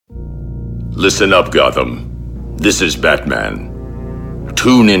Listen up, Gotham. This is Batman.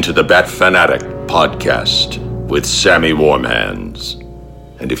 Tune into the Bat Fanatic podcast with Sammy Warm Hands.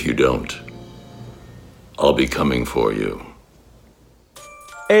 And if you don't, I'll be coming for you.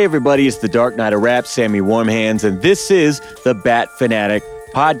 Hey everybody, it's the Dark Knight of Rap, Sammy Warm Hands, and this is the Bat Fanatic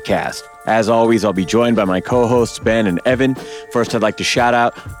podcast. As always, I'll be joined by my co-hosts, Ben and Evan. First, I'd like to shout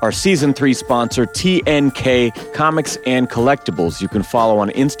out our Season 3 sponsor, TNK Comics and Collectibles. You can follow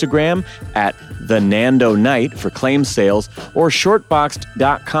on Instagram at The Nando Night for claim sales or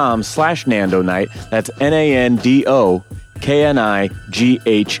shortboxed.com/Nando Night. That's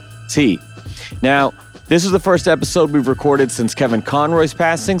NANDOKNIGHT. Now, this is the first episode we've recorded since Kevin Conroy's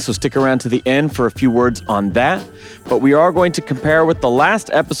passing, so stick around to the end for a few words on that. But we are going to compare with the last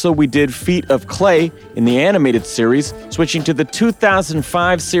episode we did, Feet of Clay, in the animated series, switching to the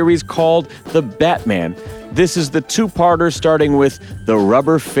 2005 series called The Batman. This is the two-parter starting with the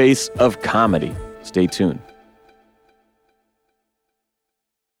Rubberface of comedy. Stay tuned.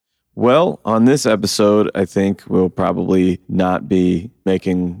 Well, on this episode, I think we'll probably not be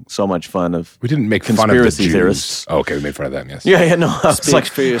making so much fun of We didn't make conspiracy fun of the Jews. theorists. Oh, okay, we made fun of them, yes. Yeah, no. I was Speak like,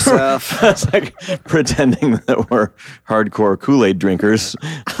 for yourself. It's like pretending that we're hardcore Kool-Aid drinkers.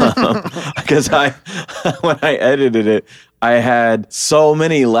 Because when I edited it, I had so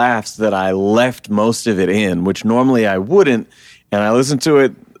many laughs that I left most of it in, which normally I wouldn't. And I listened to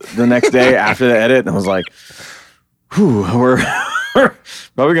it the next day after the edit, and I was like, whew, we're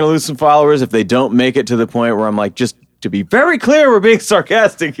probably going to lose some followers if they don't make it to the point where I'm like, just to be very clear, we're being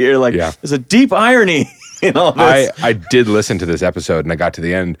sarcastic here. Like, There's a deep irony in all this. I did listen to this episode, and I got to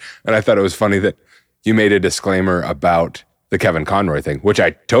the end, and I thought it was funny that you made a disclaimer about the Kevin Conroy thing, which I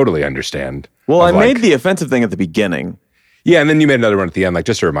totally understand. Well, I made the offensive thing at the beginning. Yeah, and then you made another one at the end, like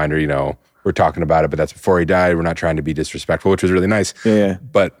just a reminder, we're talking about it, but that's before he died. We're not trying to be disrespectful, which was really nice. Yeah.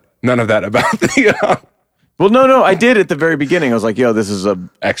 But none of that about the... Well, no, I did at the very beginning. I was like, yo, this is a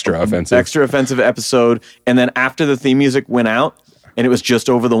extra offensive episode. And then after the theme music went out, and it was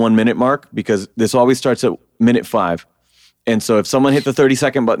just over the 1 minute mark, because this always starts at minute 5. And so if someone hit the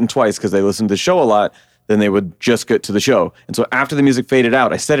 30-second button twice because they listened to the show a lot, then they would just get to the show. And so after the music faded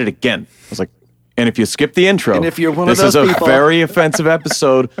out, I said it again. I was like, and if you skip the intro, and if you're one this of those is a people, very offensive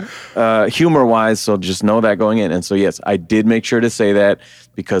episode, humor-wise, so just know that going in. And so, yes, I did make sure to say that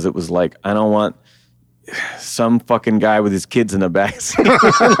because it was like, I don't want some fucking guy with his kids in the backseat.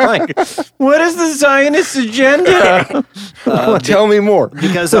 Like, what is the Zionist agenda? Tell me more.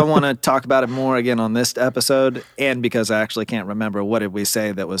 Because I want to talk about it more again on this episode, and because I actually can't remember what did we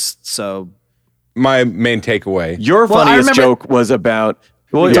say that was so... My main takeaway. Your funniest joke was about...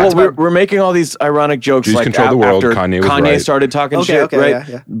 we're making all these ironic jokes. Jews like control the world. after Kanye was right. started talking shit, right?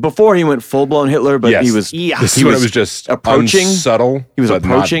 Yeah. Before he went full-blown Hitler, but Yes. he was... This is when it was just approaching, subtle. He was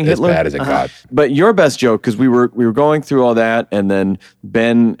approaching Hitler. As bad as it got. But your best joke, because we were going through all that, and then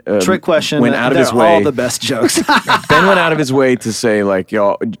Ben Trick question. went out of his They're way. all the best jokes. Ben went out of his way to say, like,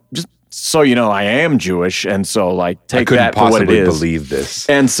 y'all, just so you know, I am Jewish, and so, like, take that for what it is. I couldn't possibly believe this.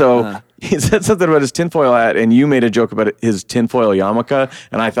 And so he said something about his tinfoil hat, and you made a joke about his tinfoil yarmulke,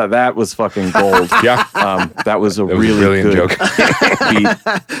 and I thought that was fucking gold. Yeah. That was a That was really a brilliant good joke. beat.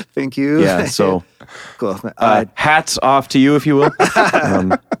 Thank you. Yeah, so cool. hats off to you, if you will.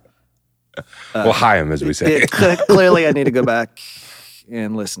 Well, hi him, as we say. Clearly, I need to go back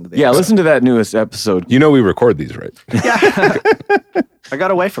and listen to the episode. Listen to that newest episode. You know we record these, right? Yeah. I got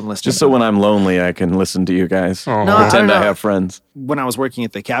away from listening. Just so when I'm lonely, I can listen to you guys. Oh. No, Pretend I I don't know. have friends. When I was working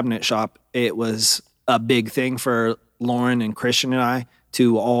at the cabinet shop, it was a big thing for Lauren and Christian and I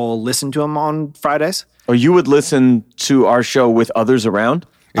to all listen to them on Fridays. Or you would listen to our show with others around?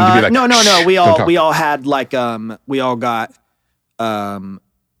 And you'd be like, No. "Shh, We don't talk." all had like we all got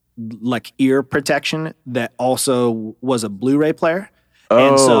like ear protection that also was a Blu-ray player.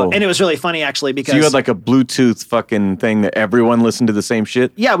 And it was really funny actually because So you had like a Bluetooth fucking thing that everyone listened to the same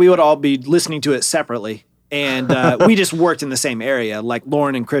shit? yeah, we would all be listening to it separately. And we just worked in the same area. Like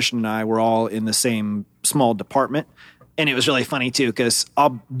Lauren and Christian and I were all in the same small department. And it was really funny too, because I'll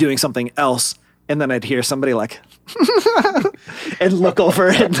be doing something else and then I'd hear somebody like and look over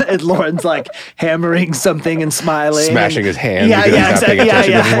and Lauren's like hammering something and smiling. Smashing his hand. Yeah, because he's not paying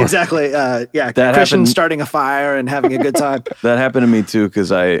attention anymore. exactly. That Christian happened- starting a fire and having a good time. That happened to me too,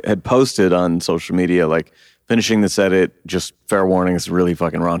 because I had posted on social media, like, finishing this edit, just fair warning, it's really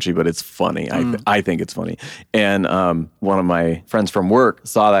fucking raunchy, but it's funny. I think it's funny. And one of my friends from work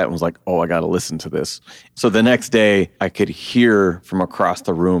saw that and was like, oh, I got to listen to this. So the next day, I could hear from across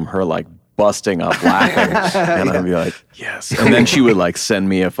the room her, like, busting up laughing. And I'd be like, yes. And then she would like send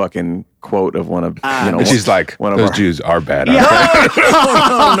me a fucking quote of one of, and she's like, one of those our, Jews are bad.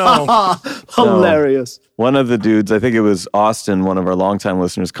 Oh, no. Hilarious. One of the dudes, I think it was Austin, one of our longtime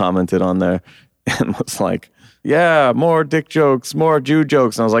listeners, commented on there and was like, yeah, more dick jokes, more Jew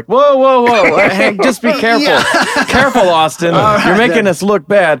jokes. And I was like, whoa. Hey, just be careful. Careful, Austin. You're making us look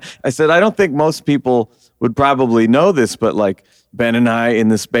bad. I said, I don't think most people would probably know this, but like Ben and I in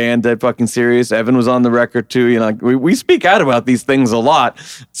this band, Dead Fucking Serious, Evan was on the record too. You know, we speak out about these things a lot.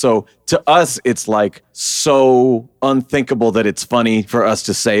 So to us, it's like so unthinkable that it's funny for us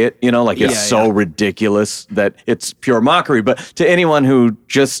to say it. You know, like it's so ridiculous that it's pure mockery. But to anyone who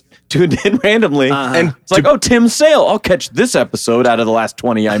just tuned in randomly, and it's like, oh, Tim Sale, I'll catch this episode out of the last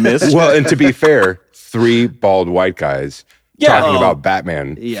 20 I missed. Well, and to be fair, 3 bald white guys talking about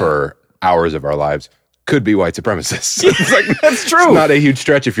Batman for hours of our lives could be white supremacists. It's like, that's true. It's not a huge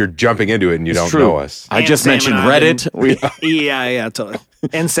stretch if you're jumping into it and you don't know us. I just mentioned Reddit. Yeah, totally.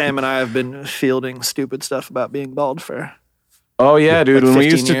 And Sam and I have been fielding stupid stuff about being bald for dude. like when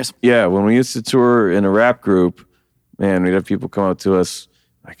 15 years. When we used to tour in a rap group, man, we'd have people come up to us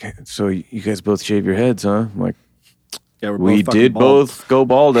like, so you guys both shave your heads, huh? I'm like, Yeah, we did both go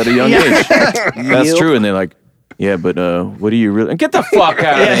bald at a young age. That's true. And they're like, yeah, but what do you really... Get the fuck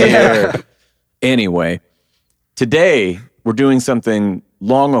out of here. Anyway, today we're doing something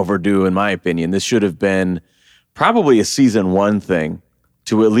long overdue, in my opinion. This should have been probably a season 1 thing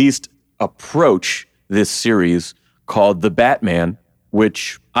to at least approach this series called The Batman,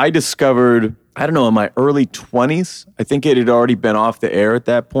 which I discovered, I don't know, in my early 20s. I think it had already been off the air at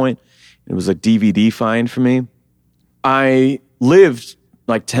that point. It was a DVD find for me. I lived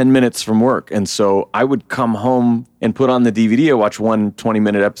like 10 minutes from work, and so I would come home and put on the DVD, I watch one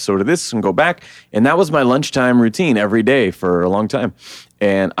 20-minute episode of this and go back, and that was my lunchtime routine every day for a long time.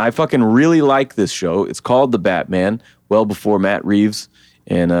 And I fucking really like this show. It's called The Batman, well before Matt Reeves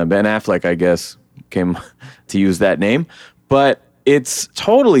and Ben Affleck, I guess, came to use that name. But it's a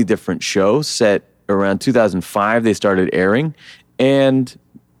totally different show, set around 2005 they started airing. And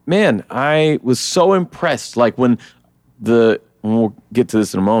man, I was so impressed. Like when we'll get to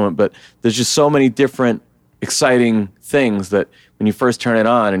this in a moment, but there's just so many different exciting things that when you first turn it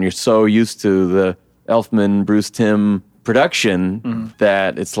on and you're so used to the Elfman, Bruce Timm production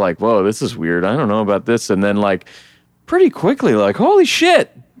that it's like, whoa, this is weird. I don't know about this. And then like pretty quickly, like, holy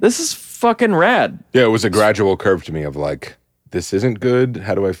shit, this is fucking rad. Yeah, it was a gradual curve to me of like, this isn't good.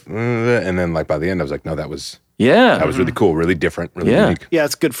 How do I... And then like by the end, I was like, no, that was really cool, really different, really unique. Yeah,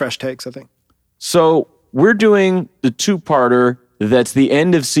 it's good fresh takes, I think. So we're doing the 2-parter that's the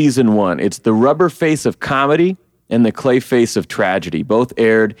end of season 1. It's the Rubberface of comedy and the CLAYFACE of tragedy. Both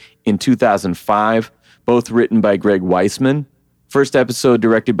aired in 2005, both written by Greg Weisman. First episode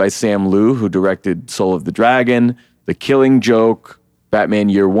directed by Sam Liu, who directed Soul of the Dragon, The Killing Joke, Batman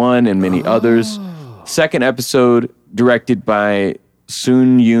Year One, and many others. Second episode directed by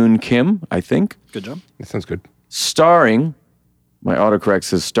Soon Yoon Kim, I think. Good job. That sounds good. Starring, my autocorrect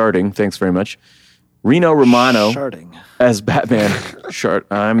says starting, thanks very much, Reno Romano as Batman.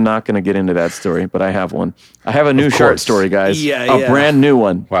 I'm not going to get into that story, but I have one. I have a new short story, guys. A brand new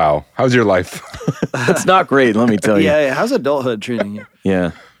one. Wow. How's your life? It's not great, let me tell you. Yeah. How's adulthood treating you?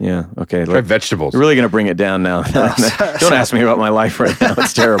 Yeah. Okay. Try vegetables. You're really going to bring it down now. Don't ask me about my life right now.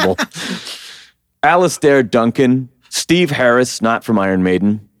 It's terrible. Alistair Duncan, Steve Harris, not from Iron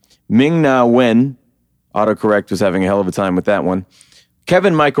Maiden, Ming-Na Wen, autocorrect was having a hell of a time with that one,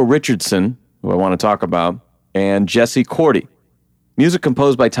 Kevin Michael Richardson, who I want to talk about, and Jesse Cordy. Music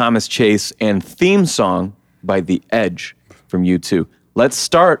composed by Thomas Chase and theme song by The Edge from U2. Let's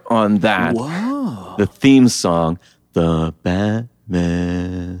start on that. Whoa. The theme song, The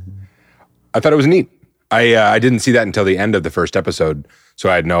Batman. I thought it was neat. I didn't see that until the end of the first episode, so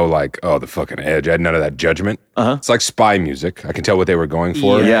I had no like, oh, the fucking Edge. I had none of that judgment. It's like spy music. I can tell what they were going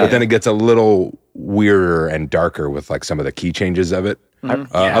for, but then it gets a little weirder and darker with like some of the key changes of it.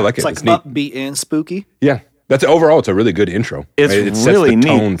 I like it. It's like upbeat and spooky. Yeah. That's overall, it's a really good intro. It really sets the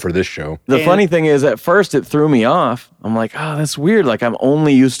tone for this show. The funny thing is, at first it threw me off. I'm like, oh, that's weird. Like I'm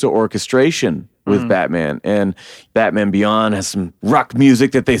only used to orchestration with Batman, and Batman Beyond has some rock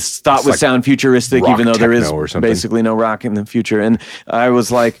music that they thought would sound futuristic, even though there is basically no rock in the future. And I was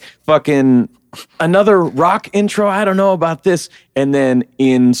like, fucking another rock intro. I don't know about this. And then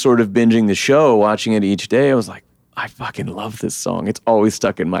in sort of binging the show, watching it each day, I was like, I fucking love this song. It's always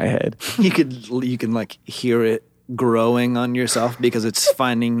stuck in my head. You can like hear it growing on yourself because it's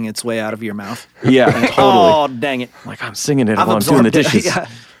finding its way out of your mouth. Yeah, totally. Oh, dang it. Like I'm singing it while I'm doing the dishes. Yeah.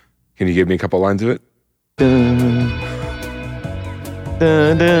 Can you give me a couple lines of it? Dun,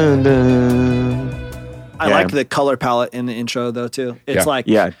 dun, dun, dun. I like the color palette in the intro though too. It's like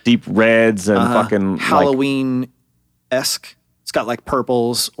deep reds and fucking Halloween-esque. It's got like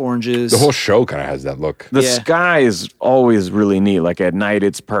purples, oranges. The whole show kind of has that look. The sky is always really neat. Like at night,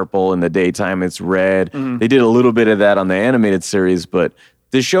 it's purple. In the daytime, it's red. They did a little bit of that on the animated series, but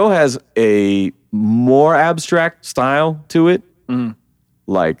the show has a more abstract style to it.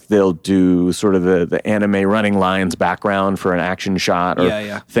 Like they'll do sort of the anime running lines background for an action shot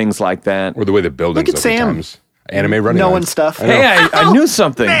or things like that. Or the way the buildings Look at Sam. times. Anime running Knowing lines. stuff. Hey, I knew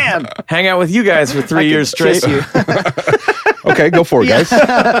something. Man. Hang out with you guys for 3 years straight. Kiss you. Okay, go for it, guys.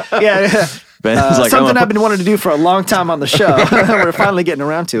 yeah. Ben's like, Something I've been wanting to do for a long time on the show. We're finally getting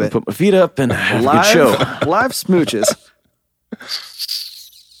around to it. put my feet up and have a good show. Live smooches.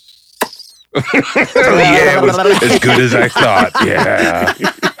 Yeah, it was as good as I thought.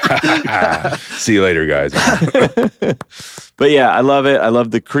 Yeah. See you later, guys. But yeah, I love it. I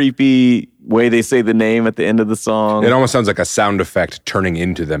love the creepy way they say the name at the end of the song. It almost sounds like a sound effect turning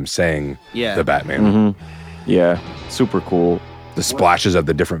into them saying the Batman. Yeah, super cool. The splashes of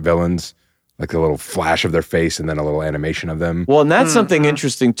the different villains, like a little flash of their face and then a little animation of them. Well, and that's something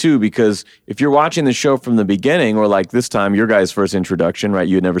interesting too, because if you're watching the show from the beginning, or like this time, your guys' first introduction, right?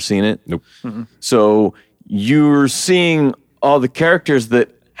 You had never seen it? Nope. So you're seeing all the characters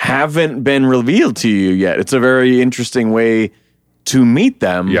that haven't been revealed to you yet. It's a very interesting way to meet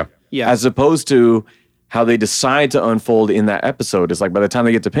them. Yeah. As opposed to how they decide to unfold in that episode. It's like by the time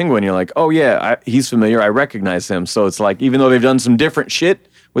they get to Penguin, you're like, oh yeah, he's familiar. I recognize him. So it's like, even though they've done some different shit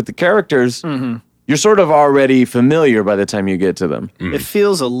with the characters, you're sort of already familiar by the time you get to them. It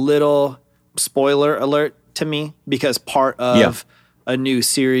feels a little spoiler alert to me because part of a new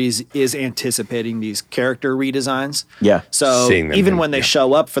series is anticipating these character redesigns. Yeah. So Seeing them even when they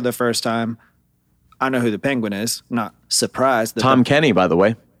show up for the first time, I know who the Penguin is. Not surprised. That Tom Kenny, by the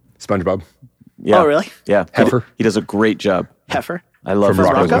way. SpongeBob. Yeah. Oh, really? Yeah. Heifer. He does a great job. Heifer. I love From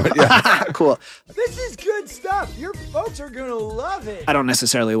Rocko's Rocko's Modern. Cool. This is good stuff. Your folks are gonna love it. I don't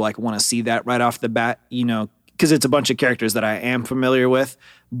necessarily like want to see that right off the bat, you know, because it's a bunch of characters that I am familiar with,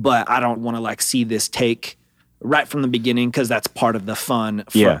 but I don't want to like see this take right from the beginning because that's part of the fun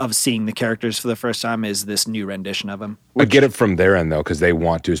of seeing the characters for the first time is this new rendition of them. I get it from their end though, because they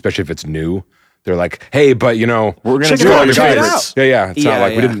want to, especially if it's new. They're like, hey, but you know, We're going to Check do it all out, your check it favorites. out. Yeah. It's not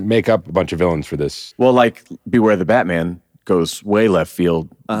like we Yeah. didn't make up a bunch of villains for this. Well, like Beware the Batman goes way left field,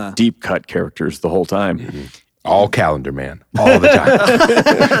 deep cut characters the whole time. All Calendar Man, all the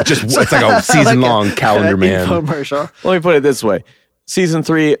time. Just it's like a season long Calendar Man. Infomercial. Let me put it this way. Season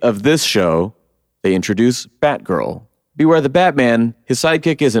 3 of this show, they introduce Batgirl. Beware the Batman, his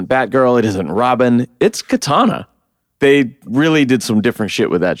sidekick isn't Batgirl, it isn't Robin, it's Katana. They really did some different shit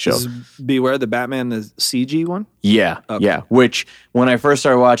with that show. Beware the Batman, the CG one? Yeah, yeah. Which, when I first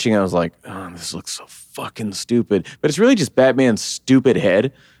started watching, I was like, oh, this looks so fucking stupid. But it's really just Batman's stupid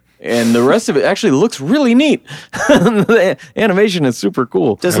head. And the rest of it actually looks really neat. The animation is super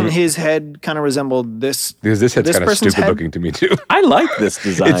cool. Doesn't his head kind of resemble this? Because this head's kind of person's stupid head? looking to me too. I like this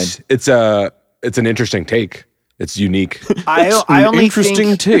design. It's an interesting take. It's unique. I only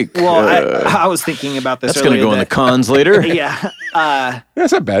interesting think, take. Well, I was thinking about this. That's going to earlier go in the that- cons later. Yeah.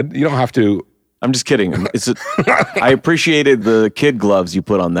 That's not bad. You don't have to. I'm just kidding. I appreciated the kid gloves you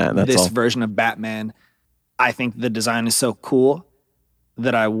put on that. That's This all. version of Batman, I think the design is so cool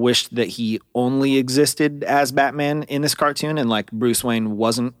that I wished that he only existed as Batman in this cartoon and like Bruce Wayne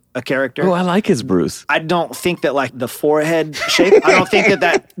wasn't a character. Oh, I like his Bruce. I don't think that like the forehead shape, I don't think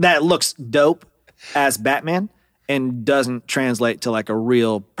that looks dope as Batman and doesn't translate to like a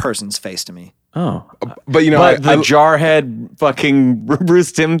real person's face to me. Oh, But you know, but the jarhead fucking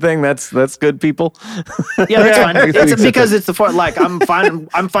Bruce Timm thing, that's good, people. Yeah, that's fine. we It's accept because it's the like I'm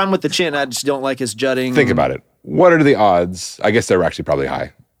fine with the chin. I just don't like his jutting. think about it. What are the odds? I guess they're actually probably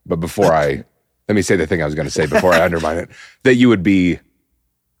high. But before let me say the thing I was going to say before I undermine it, that you would be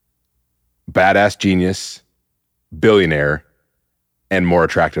badass genius, billionaire, and more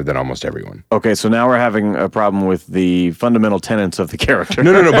attractive than almost everyone. Okay, so now we're having a problem with the fundamental tenets of the character.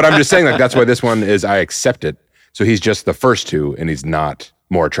 No. But I'm just saying, like, that's why this one is, I accept it. So he's just the first two, and he's not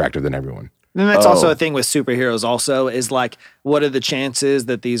more attractive than everyone. And that's also a thing with superheroes also is like, what are the chances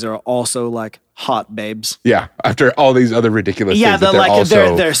that these are also like hot babes? Yeah, after all these other ridiculous Yeah, things that they're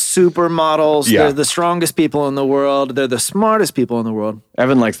also... they're supermodels. Yeah. They're the strongest people in the world. They're the smartest people in the world.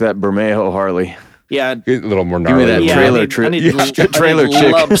 Evan likes that Bermejo Harley. Yeah. a little more me gnarly. that Yeah, trailer I need, tri- I need, yeah, I trailer need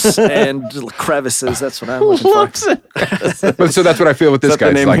chick. lumps and crevices. That's what I'm looking for. But so that's what I feel with this Is that guy.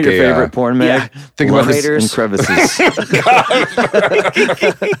 the It's name like of your a, favorite porn mag? yeah. think about Lumps this. and crevices.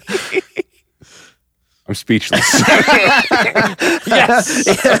 I'm speechless.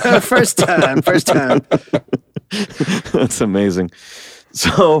 Yeah, first time. That's amazing.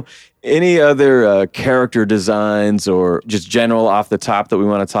 So Any other character designs or just general off the top that we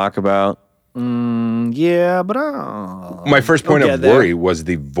want to talk about? Yeah, but my first point of worry was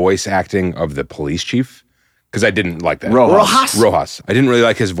the voice acting of the police chief, because I didn't like that. Rojas. I didn't really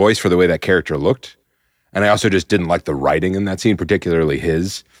like his voice for the way that character looked. And I also just didn't like the writing in that scene, particularly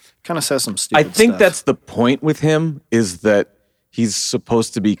his. Kind of says some stupid stuff. I think that's the point with him, is that he's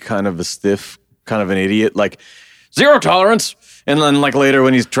supposed to be kind of a stiff, kind of an idiot, like zero tolerance. And then like later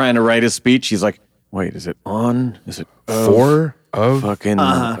when he's trying to write his speech, he's like, wait, is it on? Is it four of? Fucking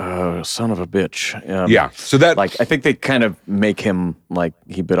son of a bitch. Yeah. So that, like, I think they kind of make him like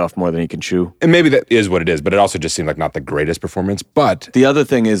he bit off more than he can chew. And maybe that is what it is, but it also just seemed like not the greatest performance. But the other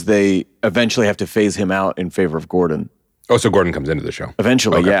thing is they eventually have to phase him out in favor of Gordon. Oh, so Gordon comes into the show.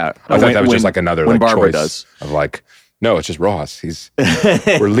 Eventually, yeah. I thought that was just like another like Barbara choice of like, no, it's just Rojas.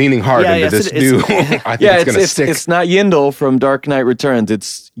 We're leaning hard into this new. I think it's going to stick. It's not Yindel from Dark Knight Returns.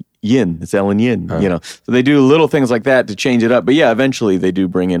 It's Yin. It's Ellen Yin. You know, so they do little things like that to change it up. But yeah, eventually they do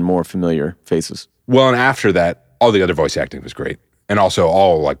bring in more familiar faces. Well, and after that, all the other voice acting was great, and also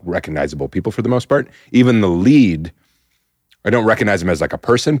all like recognizable people for the most part. Even the lead, I don't recognize him as like a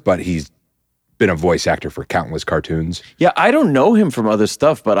person, but he's been a voice actor for countless cartoons. Yeah, I don't know him from other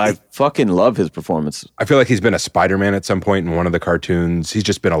stuff, but I fucking love his performance. I feel like he's been a Spider-Man at some point in one of the cartoons. He's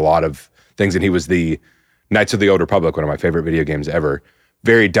just been a lot of things, and he was the Knights of the Old Republic, one of my favorite video games ever.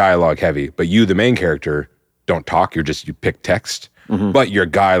 Very dialogue heavy, but you, the main character, don't talk. You pick text. Mm-hmm. But your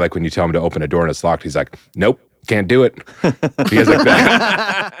guy, like when you tell him to open a door and it's locked, he's like, nope, can't do it. He has like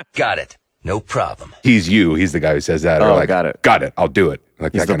that. Got it. No problem. He's you. He's the guy who says that. Oh, or like, got it. Got it. I'll do it.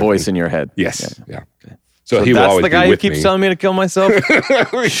 Like he's the voice in your head. Yes. Yeah. Okay. So he will always that's the guy be who with keeps me. telling me to kill myself?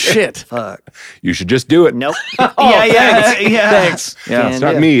 Shit. Fuck. You should just do it. Nope. Yeah. Thanks. Yeah. It's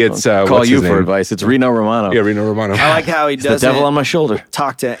not me. It's call you for advice. It's Reno Romano. Yeah, Reno Romano. I like how he The doesn't devil on my shoulder.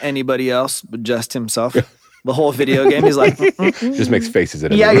 talk to anybody else but just himself. The whole video game, he's like, Just makes faces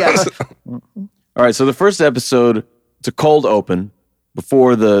at yeah, everyone yeah. else. All right, so the first episode, it's a cold open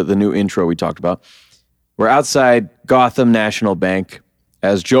before the new intro we talked about. We're outside Gotham National Bank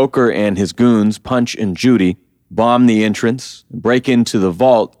as Joker and his goons, Punch and Judy, bomb the entrance, break into the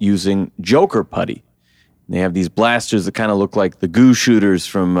vault using Joker putty. They have these blasters that kind of look like the goo shooters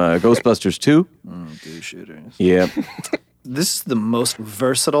from Ghostbusters 2. Goo shooters. Yeah. This is the most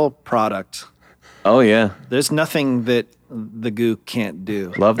versatile product. Oh, yeah. There's nothing that the goo can't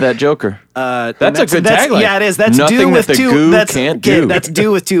do. Love that Joker. That's a good that's, tagline. Yeah, it is. That's nothing do with that the two. goo That's can't do. That's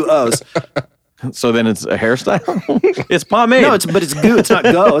do with two O's. So then it's a hairstyle? It's pomade. No, but it's goo. It's not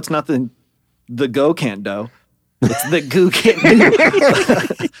go. It's not the go can't do. It's the goo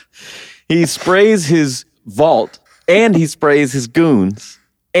can't do. He sprays his vault, and he sprays his goons,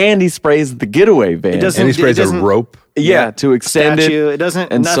 and he sprays the getaway van. And he sprays a rope. Yeah, to extend statue. it. It doesn't.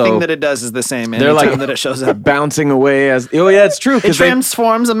 And nothing so that it does is the same. they're like that it shows up. bouncing away as. Oh yeah, it's true. It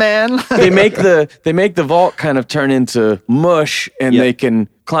transforms a man. they make the vault kind of turn into mush, and they can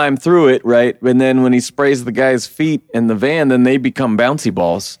climb through it, right? And then when he sprays the guy's feet in the van, then they become bouncy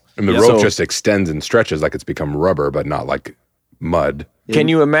balls. And the rope just extends and stretches like it's become rubber, but not like mud. Can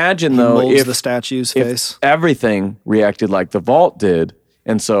you imagine He though molds if the statue's if face? everything reacted like the vault did?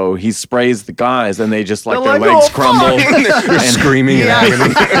 And so he sprays the guys, and they just like They're their like, legs "Oh, crumble. They're screaming in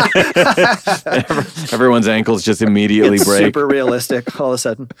agony. Everyone's ankles just immediately It's break. super realistic all of a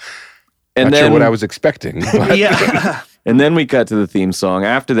sudden. And Not then, sure what I was expecting. But Yeah. and then we cut to the theme song.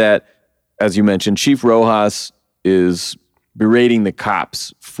 After that, as you mentioned, Chief Rojas is berating the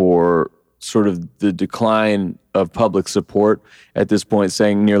cops for sort of the decline of public support at this point,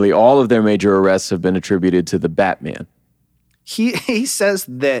 saying nearly all of their major arrests have been attributed to the Batman. He says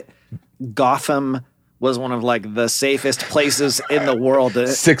that Gotham was one of like the safest places in the world.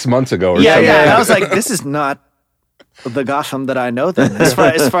 6 months ago or Yeah, something. yeah. And I was like, this is not the Gotham that I know then. As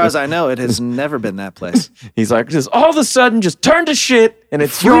far as I know, it has never been that place. He's like, just all of a sudden, just turn to shit, and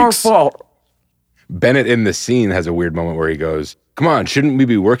it's your Freaks. fault. Bennett in the scene has a weird moment where he goes, come on, shouldn't we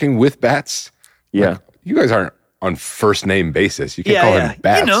be working with bats? Yeah. Like, you guys aren't on first name basis. You can't Yeah, call yeah. him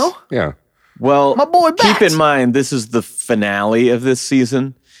bats. You know. Yeah. Well, My boy keep Bats. in mind, this is the finale of this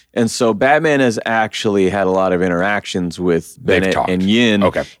season. And so Batman has actually had a lot of interactions with Bennett talked. and Yin,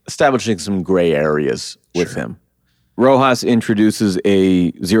 Okay. establishing some gray areas with him. Rojas introduces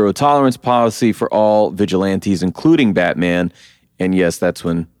a zero tolerance policy for all vigilantes, including Batman. And yes, that's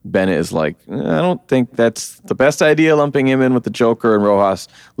when Bennett is like, I don't think that's the best idea, lumping him in with the Joker, and Rojas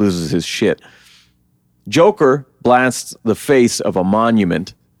loses his shit. Joker blasts the face of a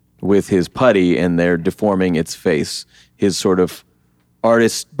monument with his putty, and they're deforming its face. His sort of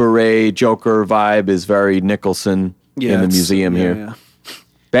artist beret Joker vibe is very Nicholson in the museum here. Yeah.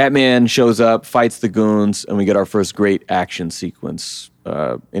 Batman shows up, fights the goons, and we get our first great action sequence.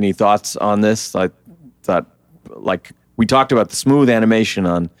 Any thoughts on this? I thought, like, we talked about the smooth animation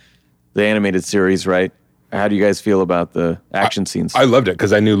on the animated series, right? How do you guys feel about the action scenes? I loved it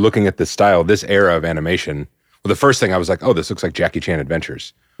because I knew looking at this style, this era of animation, well, the first thing I was like, oh, this looks like Jackie Chan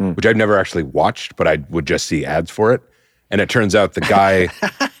Adventures, which I'd never actually watched, but I would just see ads for it. And it turns out the guy...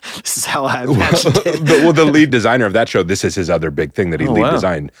 This is how I imagined it. the lead designer of that show, this is his other big thing that he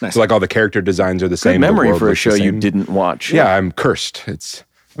designed. Nice. So like all the character designs are the same. Good memory for a show you didn't watch. Yeah, I'm cursed. It's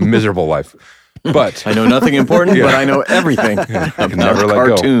a miserable life. But I know nothing important, but I know everything. I can never let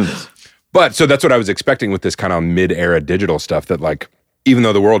cartoons. Go. But so that's what I was expecting with this kind of mid-era digital stuff, that like, even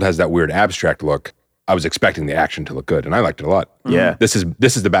though the world has that weird abstract look, I was expecting the action to look good, and I liked it a lot. Yeah. This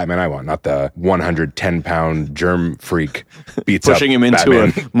is the Batman I want, not the 110-pound germ freak beats pushing him into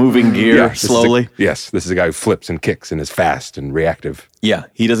Batman. a moving gear slowly. This is a guy who flips and kicks and is fast and reactive. Yeah,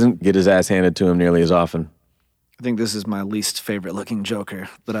 he doesn't get his ass handed to him nearly as often. I think this is my least favorite looking Joker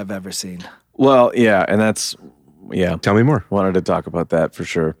that I've ever seen. Well, yeah, and that's... Yeah. Tell me more. Wanted to talk about that for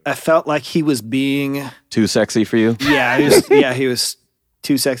sure. I felt like he was being... Too sexy for you? Yeah, he was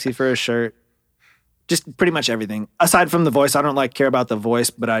too sexy for his shirt. Just pretty much everything. Aside from the voice, I don't care about the voice,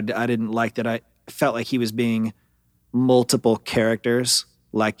 but I didn't like that. I felt like he was being multiple characters.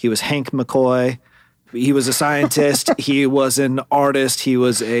 Like he was Hank McCoy. He was a scientist. He was an artist. He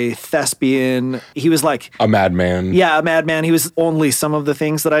was a thespian. He was like... a madman. Yeah, a madman. He was only some of the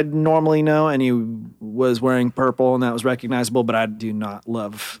things that I'd normally know, and he was wearing purple, and that was recognizable, but I do not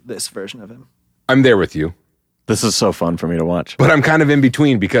love this version of him. I'm there with you. This is so fun for me to watch. But I'm kind of in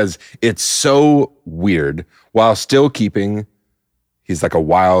between because it's so weird while still keeping... He's like a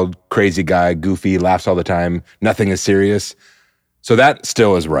wild, crazy guy, goofy, laughs all the time. Nothing is serious. So that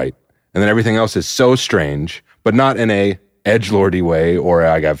still is right. And then everything else is so strange, but not in a edgelordy way, or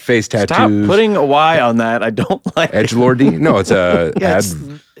I got face tattoos. Stop putting a Y on that. I don't like edgelordy. No, it's a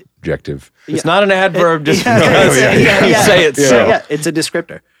adjective. It's not an adverb. Just say it. So. Yeah, it's a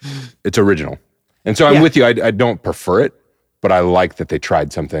descriptor. It's original, and so I'm with you. I don't prefer it, but I like that they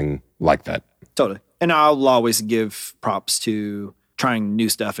tried something like that. Totally, and I'll always give props to trying new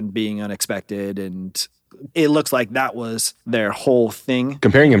stuff and being unexpected, and it looks like that was their whole thing.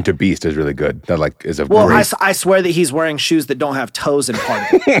 Comparing him to Beast is really good. That is a well, great... I swear that he's wearing shoes that don't have toes in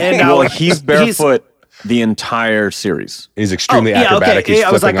part of it. And he's barefoot the entire series. He's extremely acrobatic. He's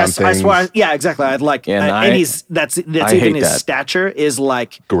flipping on things. I swear, exactly. I'd like, and he's that's even his stature is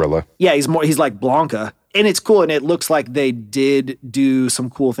like gorilla. Yeah, he's like Blanca, and it's cool. And it looks like they did do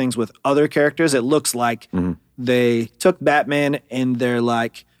some cool things with other characters. It looks like they took Batman and they're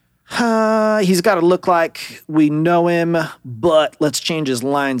like, he's got to look like we know him, but let's change his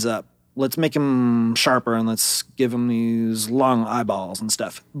lines up. Let's make him sharper and let's give him these long eyeballs and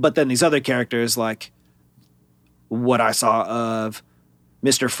stuff. But then these other characters, like what I saw of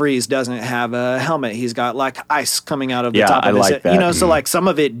Mr. Freeze, doesn't have a helmet. He's got like ice coming out of the top of his head. That. So like some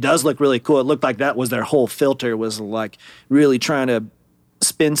of it does look really cool. It looked like that was their whole filter, was like really trying to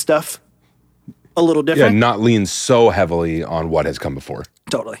spin stuff a little different. Yeah, not lean so heavily on what has come before.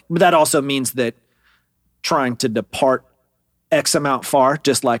 Totally. But that also means that trying to depart X amount far,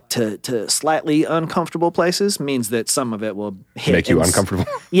 just like to slightly uncomfortable places, means that some of it will hit. Make you uncomfortable?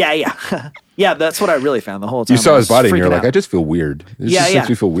 Yeah. Yeah, that's what I really found the whole time. You saw his body and you're like, I just feel weird. It just makes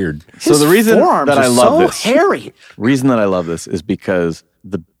me feel weird. So the reason that I love so this, hairy. Reason that I love this is because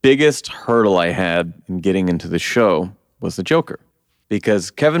the biggest hurdle I had in getting into the show was the Joker.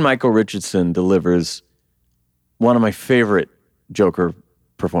 Because Kevin Michael Richardson delivers one of my favorite Joker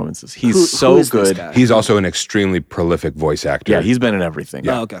performances. He's so good. He's also an extremely prolific voice actor. Yeah, he's been in everything.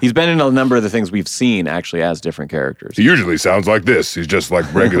 Yeah. Oh, okay. He's been in a number of the things we've seen actually as different characters. He usually sounds like this. He's just like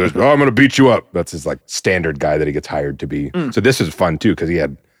regular. I'm going to beat you up. That's his like standard guy that he gets hired to be. So this is fun too because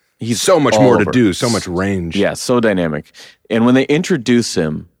he's so much more to do, so much range. Yeah, so dynamic. And when they introduce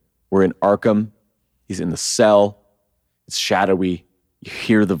him, we're in Arkham. He's in the cell. It's shadowy. You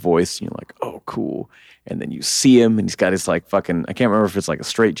hear the voice and you're like, oh, cool. And then you see him and he's got his like fucking, I can't remember if it's like a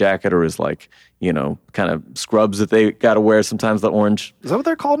straight jacket or his like, kind of scrubs that they got to wear sometimes, the orange. Is that what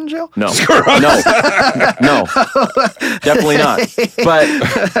they're called in jail? No. No, definitely not.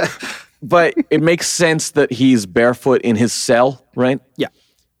 But it makes sense that he's barefoot in his cell, right? Yeah.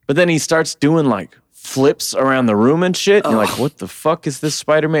 But then he starts doing like flips around the room and shit. And you're like, what the fuck is this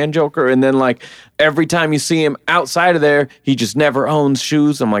Spider-Man Joker? And then like every time you see him outside of there, he just never owns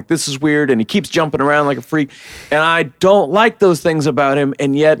shoes. I'm like, this is weird. And he keeps jumping around like a freak. And I don't like those things about him.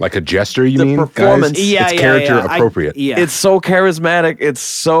 And yet, like a jester, you mean? Performance, guys? It's character appropriate. It's so charismatic. It's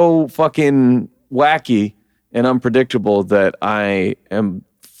so fucking wacky and unpredictable that I am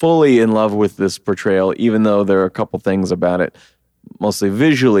fully in love with this portrayal, even though there are a couple things about it, mostly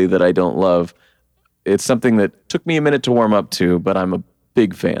visually, that I don't love. It's something that took me a minute to warm up to, but I'm a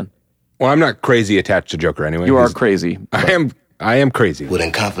big fan. Well, I'm not crazy attached to Joker anyway. You are crazy. I am crazy. Well,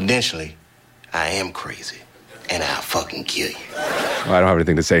 then confidentially, I am crazy. And I'll fucking kill you. Well, I don't have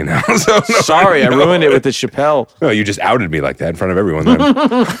anything to say now. So no, Sorry, I ruined it with the Chappelle. No, you just outed me like that in front of everyone then.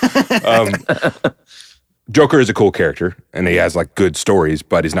 Joker is a cool character, and he has like good stories,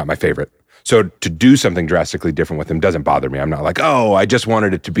 but he's not my favorite. So to do something drastically different with him doesn't bother me. I'm not like, oh, I just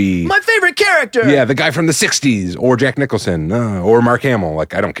wanted it to be My favorite character. Yeah, the guy from the 60s, or Jack Nicholson, or Mark Hamill.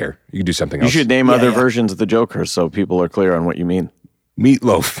 Like, I don't care. You can do something else. You should name other versions of the Joker so people are clear on what you mean.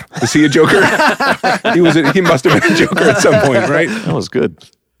 Meatloaf. Is he a Joker? He must have been a Joker at some point, right? That was good.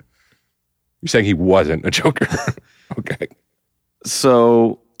 You're saying he wasn't a Joker. Okay.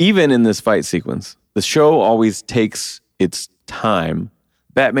 So even in this fight sequence, the show always takes its time.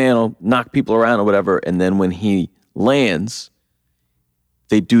 Batman will knock people around or whatever, and then when he lands,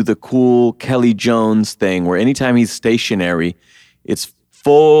 they do the cool Kelly Jones thing where anytime he's stationary, it's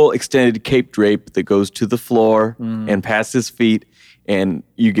full extended cape drape that goes to the floor and past his feet, and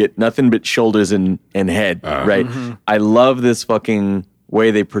you get nothing but shoulders and head, right? Mm-hmm. I love this fucking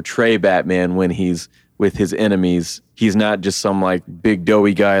way they portray Batman when he's with his enemies. He's not just some like big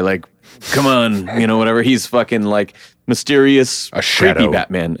doughy guy like, come on, whatever. He's fucking like mysterious, creepy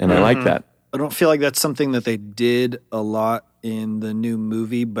Batman, and I like that. I don't feel like that's something that they did a lot in the new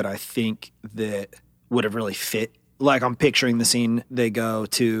movie, but I think that would have really fit. Like, I'm picturing the scene they go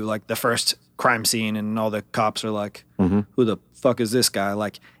to, like, the first crime scene, and all the cops are like, who the fuck is this guy?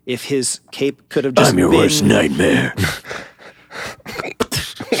 Like, if his cape could have just I'm your worst nightmare.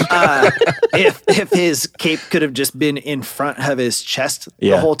 If his cape could have just been in front of his chest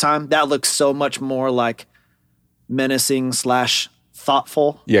the whole time, that looks so much more like menacing /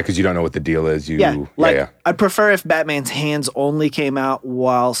 thoughtful. Yeah, because you don't know what the deal is. I'd prefer if Batman's hands only came out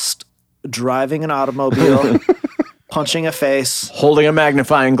whilst driving an automobile, punching a face, holding a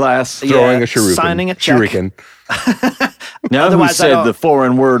magnifying glass, throwing a shuriken, signing a check. Now who said the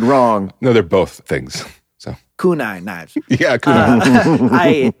foreign word wrong? No, they're both things. So kunai knives. Yeah,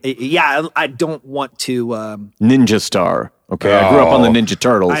 kunai. I don't want to Ninja Star. Okay, I grew up on the Ninja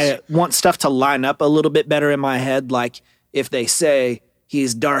Turtles. I want stuff to line up a little bit better in my head. Like, if they say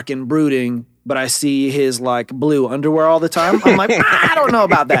he's dark and brooding, but I see his like blue underwear all the time, I'm like, I don't know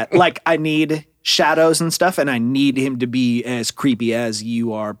about that. Like, I need shadows and stuff, and I need him to be as creepy as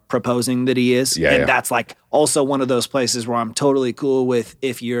you are proposing that he is. That's like also one of those places where I'm totally cool with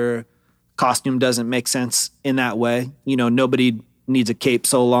if your costume doesn't make sense in that way. Nobody needs a cape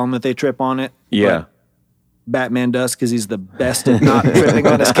so long that they trip on it. Yeah. Batman does, because he's the best at not tripping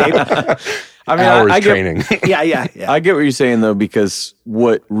on his cape. I mean, Hours training. Yeah. I get what you're saying, though, because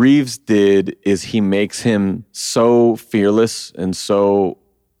what Reeves did is he makes him so fearless and so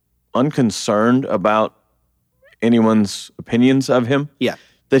unconcerned about anyone's opinions of him. Yeah.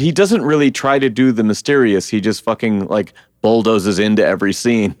 That he doesn't really try to do the mysterious. He just fucking like bulldozes into every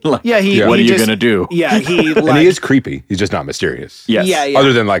scene. Like, what are you gonna do? Yeah, and he is creepy. He's just not mysterious. Yes. Yeah.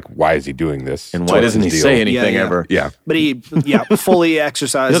 Other than like, why is he doing this? And why doesn't he say anything ever? Yeah. But he fully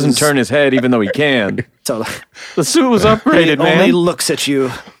exercises. He doesn't turn his head even though he can. Totally. The suit was upgraded, man. Only looks at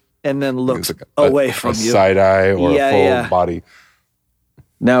you and then looks like away from you. A side eye or a full body.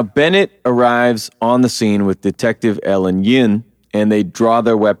 Now Bennett arrives on the scene with Detective Ellen Yin, and they draw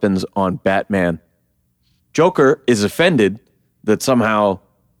their weapons on Batman. Joker is offended that somehow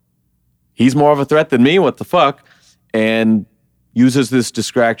he's more of a threat than me, what the fuck, and uses this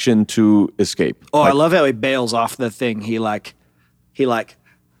distraction to escape. Oh, I love how he bails off the thing. He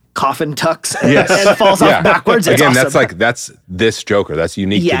coffin tucks and falls off backwards. It's Again, awesome. that's this Joker. That's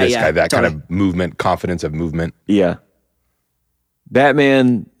unique to this guy. That kind of movement, confidence of movement. Yeah.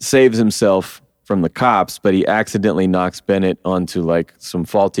 Batman saves himself from the cops, but he accidentally knocks Bennett onto like some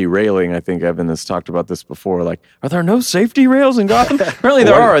faulty railing. I think Evan has talked about this before. Like, are there no safety rails in Gotham? Apparently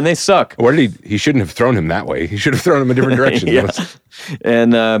there are, and they suck. Where did he shouldn't have thrown him that way. He should have thrown him a different direction.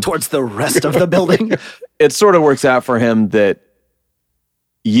 And towards the rest of the building. It sort of works out for him that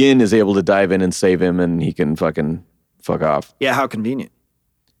Yin is able to dive in and save him, and he can fucking fuck off. Yeah, how convenient.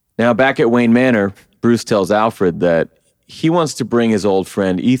 Now, back at Wayne Manor, Bruce tells Alfred that he wants to bring his old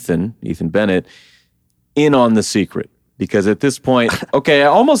friend Ethan Bennett, in on the secret. Because at this point, okay, I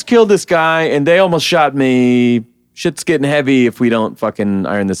almost killed this guy, and they almost shot me. Shit's getting heavy if we don't fucking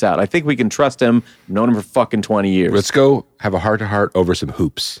iron this out. I think we can trust him. I've known him for fucking 20 years. Let's go have a heart-to-heart over some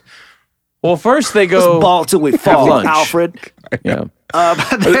hoops. Well, first they go... Let's ball till we fall, lunch. Alfred. Yeah.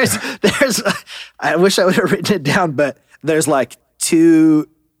 There's I wish I would have written it down, but there's like two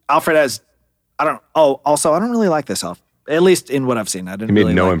Alfred has, also, I don't really like this Alfred. At least in what I've seen. I didn't He made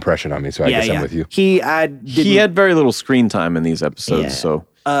really no impression on me, so I guess I'm with you. He had very little screen time in these episodes, so,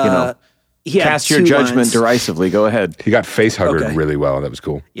 cast your judgment derisively. Go ahead. He got face huggered really well. That was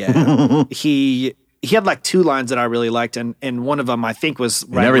cool. Yeah. He had like 2 lines that I really liked, and one of them I think was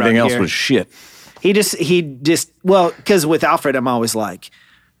right. And everything else here. was shit. He just because with Alfred I'm always like,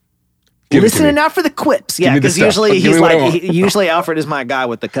 listening out for the quips. Yeah, because usually Alfred is my guy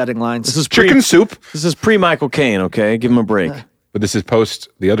with the cutting lines. This is chicken soup. This is pre-Michael Caine, okay? Give him a break. But this is post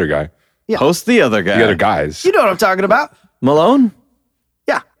the other guy. Yeah. Post the other guy. The other guys. You know what I'm talking about. Malone?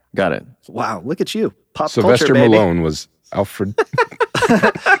 Yeah. Got it. Wow, look at you. Pop Sylvester culture, baby. Malone was Alfred.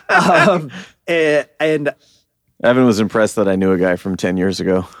 And Evan was impressed that I knew a guy from 10 years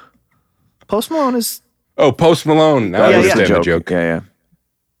ago. Post Malone is... Oh, Post Malone. Now I understand the joke. Yeah.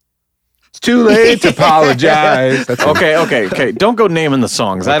 It's too late to apologize. That's Okay. Don't go naming the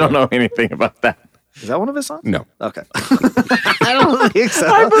songs. Okay. I don't know anything about that. Is that one of his songs? No. Okay. I don't think so.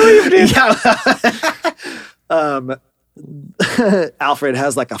 I believed it. Yeah. Alfred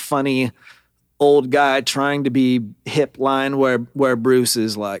has like a funny old guy trying to be hip line where Bruce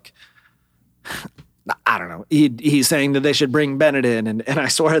is like, I don't know. He's saying that they should bring Bennett in, and I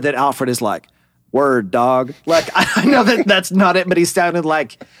swear that Alfred is like, word, dog. Like, I know that that's not it, but he sounded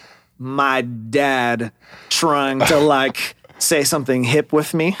like my dad trying to like say something hip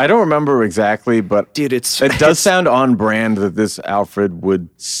with me. I don't remember exactly, but dude, it does sound on brand that this Alfred would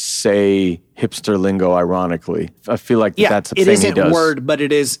say hipster lingo ironically. I feel like that's a thing he does. It isn't word, but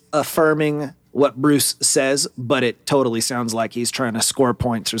it is affirming what Bruce says, but it totally sounds like he's trying to score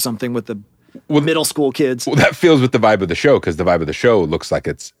points or something with the middle school kids. Well, that feels with the vibe of the show, because the vibe of the show looks like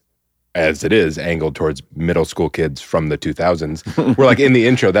it's, as it is, angled towards middle school kids from the 2000s. We're like in the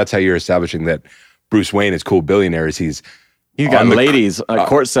intro, that's how you're establishing that Bruce Wayne is cool billionaire. He's got ladies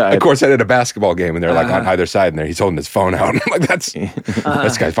courtside. Courtside at a basketball game, and they're like on either side, and he's holding his phone out. I'm like,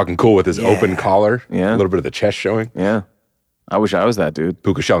 this guy's fucking cool with his open collar, a little bit of the chest showing. Yeah. I wish I was that dude.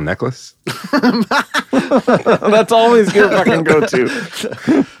 Puka shell necklace. That's always your fucking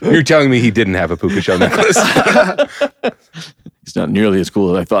go-to. You're telling me he didn't have a puka shell necklace? He's not nearly as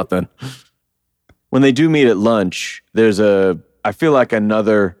cool as I thought then. When they do meet at lunch, there's I feel like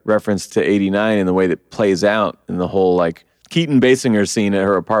another reference to 89 in the way that plays out in the whole like Keaton Basinger scene at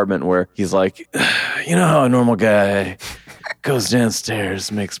her apartment where he's like, you know how a normal guy goes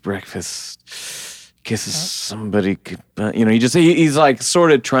downstairs, makes breakfast, kisses somebody, he's like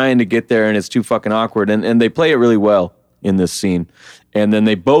sort of trying to get there and it's too fucking awkward. And they play it really well in this scene. And then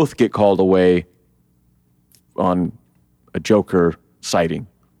they both get called away on a Joker sighting.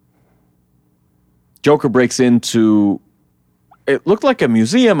 Joker breaks into, it looked like a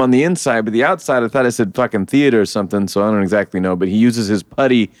museum on the inside, but the outside I thought it said fucking theater or something, so I don't exactly know. But he uses his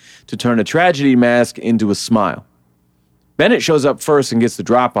putty to turn a tragedy mask into a smile. Bennett shows up first and gets the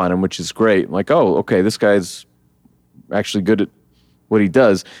drop on him, which is great. Like, oh, okay, this guy's actually good at what he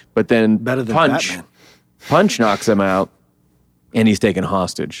does. But then better than Batman. Punch knocks him out, and he's taken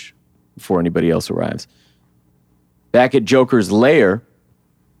hostage before anybody else arrives. Back at Joker's lair,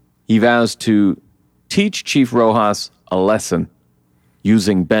 he vows to teach Chief Rojas a lesson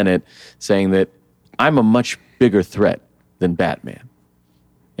using Bennett, saying that I'm a much bigger threat than Batman.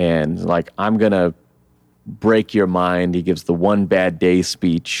 And like, I'm going to break your mind. He gives the one bad day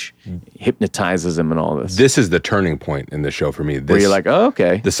speech, hypnotizes him and all this. This is the turning point in the show for me. Where you're like, oh,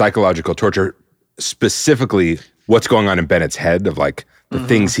 okay. The psychological torture, specifically what's going on in Bennett's head of like the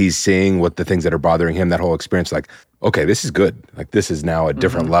things he's seeing, what the things that are bothering him, that whole experience, like, okay, this is good. Like, this is now a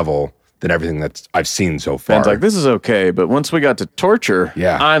different level than everything that I've seen so far. Ben's like, this is okay, but once we got to torture,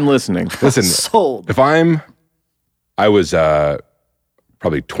 I'm listening. Listen, sold. If I was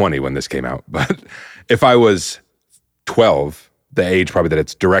probably 20 when this came out, but if I was 12, the age probably that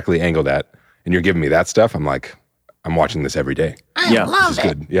it's directly angled at, and you're giving me that stuff, I'm like, I'm watching this every day. This is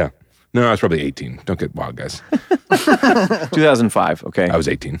good. Yeah. No, I was probably 18. Don't get wild, guys. 2005, okay. I was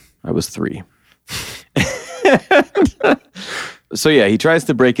 18. I was 3. So yeah, he tries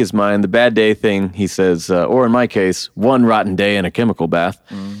to break his mind. The bad day thing, he says, or in my case, one rotten day in a chemical bath.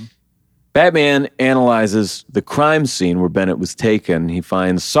 Batman analyzes the crime scene where Bennett was taken. He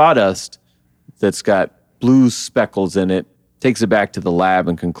finds sawdust that's got blue speckles in it, takes it back to the lab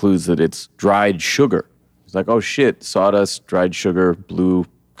and concludes that it's dried sugar. He's like, oh shit, sawdust, dried sugar, blue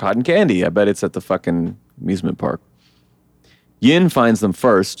cotton candy. I bet it's at the fucking amusement park. Yin finds them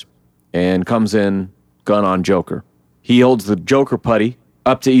first and comes in gun on Joker. He holds the Joker putty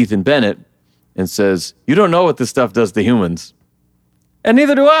up to Ethan Bennett and says, you don't know what this stuff does to humans. And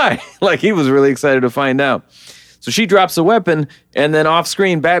neither do I. Like, he was really excited to find out. So she drops a weapon, and then off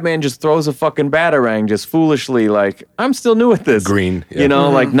screen, Batman just throws a fucking batarang, just foolishly, like, I'm still new at this. Green. Yeah. You know,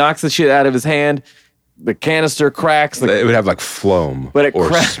 like knocks the shit out of his hand. The canister cracks. It would have like phloem or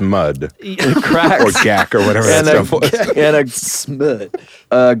smud. It cracks. Or gack or whatever that stuff was. And a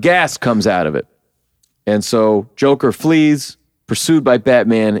smud. Gas comes out of it. And so Joker flees, pursued by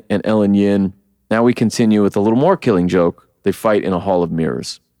Batman and Ellen Yin. Now we continue with a little more Killing Joke. They fight in a hall of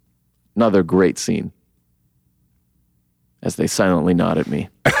mirrors. Another great scene. As they silently nod at me.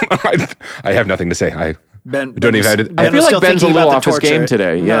 I have nothing to say. I feel like Ben's a little off his game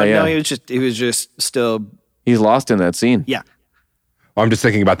today. No, he was just still. He's lost in that scene. Yeah. Well, I'm just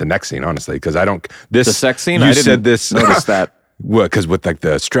thinking about the next scene, honestly, because I don't. The sex scene. You said this. Notice that. What? Because with like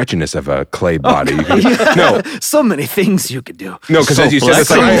the stretchiness of a clay body, you can, no, so many things you could do. No, because as you said, it's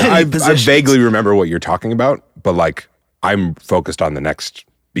So like, many I vaguely remember what you're talking about, but like I'm focused on the next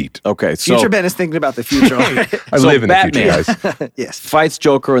beat. Okay, so Future Ben is thinking about the future. I live in Batman, the future, guys. Yes. Fights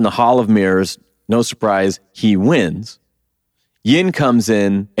Joker in the Hall of Mirrors. No surprise, he wins. Yin comes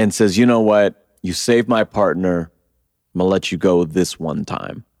in and says, you know what? You saved my partner. I'm going to let you go this one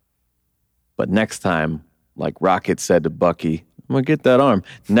time. But next time, like Rocket said to Bucky, I'm going to get that arm.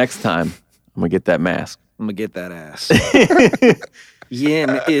 Next time, I'm going to get that mask. I'm going to get that ass.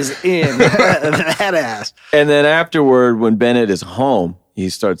 Yin is in that ass. And then afterward, when Bennett is home, he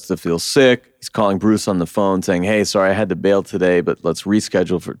starts to feel sick. He's calling Bruce on the phone saying, hey, sorry, I had to bail today, but let's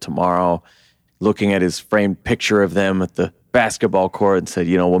reschedule for tomorrow. Looking at his framed picture of them at the basketball court and said,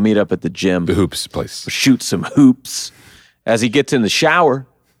 you know, we'll meet up at the gym. The hoops place. Shoot some hoops. As he gets in the shower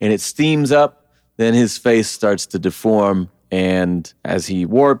and it steams up, then his face starts to deform. And as he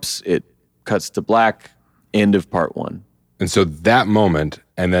warps, it cuts to black. End of part 1. And so that moment,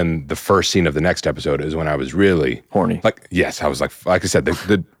 and then the first scene of the next episode is when I was really horny. Like, yes, I was like I said,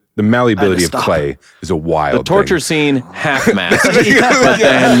 the malleability of clay is a wild The torture thing. scene, half masked. But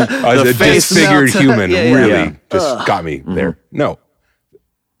then the face disfigured human really just Ugh. got me there.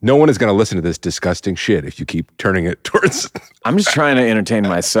 No one is going to listen to this disgusting shit if you keep turning it towards. I'm just trying to entertain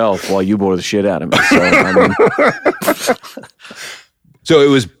myself while you bore the shit out of me. So, I mean, so it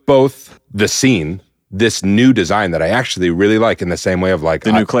was both the scene, this new design that I actually really like in the same way of like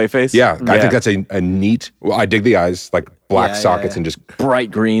the new CLAYFACE? Yeah, I think that's a neat, well, I dig the eyes, like black sockets and just bright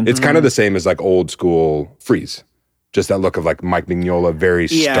green. It's kind of the same as like old school Freeze. Just that look of like Mike Mignola, very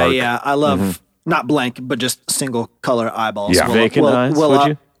stark. Yeah, I love not blank, but just single color eyeballs. Yeah. Vacant eyes, would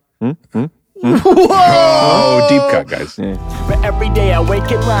you? Oh, deep cut, guys. Yeah. But every day I wake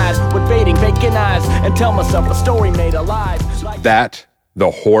and rise with fading vacant eyes and tell myself a story made alive. That,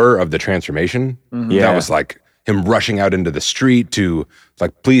 the horror of the transformation, that was like him rushing out into the street to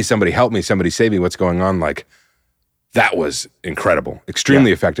like, please, somebody help me, somebody save me, what's going on? Like, that was incredible,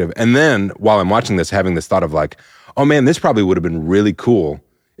 extremely effective. And then while I'm watching this, having this thought of like, oh man, this probably would have been really cool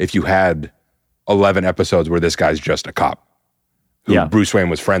if you had 11 episodes where this guy's just a cop who Bruce Wayne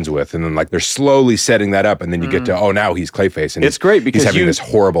was friends with. And then like they're slowly setting that up. And then you get to, oh, now he's Clayface. And it's great because he's having this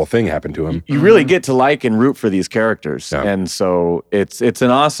horrible thing happen to him. You really get to like and root for these characters. Yeah. And so it's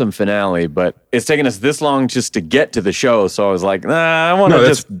an awesome finale, but it's taken us this long just to get to the show. So I was like, I want to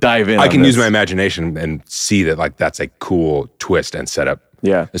just dive in. I can use my imagination and see that like that's a cool twist and setup.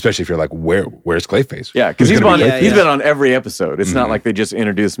 Yeah. Especially if you're like, where's Clayface? Yeah, because he's been on every episode. It's not like they just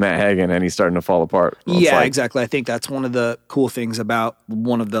introduced Matt Hagen and he's starting to fall apart. Well, exactly. I think that's one of the cool things about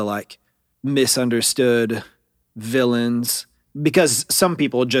one of the like misunderstood villains, because some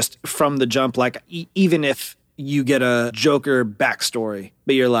people just from the jump, like even if you get a Joker backstory,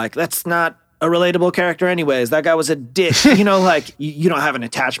 but you're like, that's not a relatable character anyways. That guy was a dick. You know, like you don't have an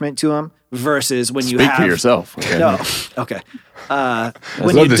attachment to him versus when you have... Speak for yourself. Okay. No. Okay.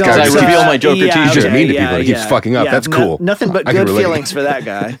 When love this guy. I reveal my Joker t-shirt. He's just mean to people. He keeps fucking up. That's cool. Nothing but good feelings for that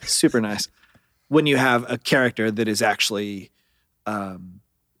guy. Super nice. When you have a character that is actually, kind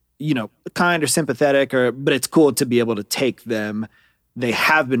or sympathetic, but it's cool to be able to take them. They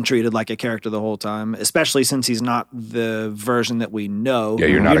have been treated like a character the whole time, especially since he's not the version that we know. Yeah,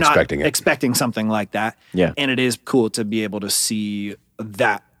 you're not expecting it. Expecting something like that. Yeah. And it is cool to be able to see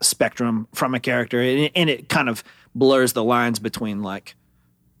that spectrum from a character. And it kind of blurs the lines between like,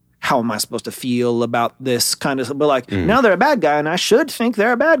 how am I supposed to feel about this kind of, but like, now they're a bad guy and I should think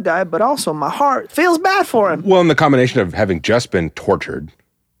they're a bad guy, but also my heart feels bad for him. Well, and the combination of having just been tortured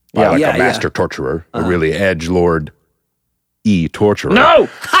by a master torturer, a really edgelord torturer. No!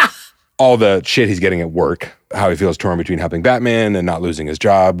 All the shit he's getting at work, how he feels torn between helping Batman and not losing his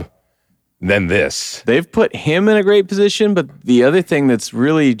job. Then this. They've put him in a great position, but the other thing that's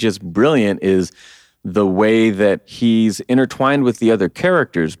really just brilliant is the way that he's intertwined with the other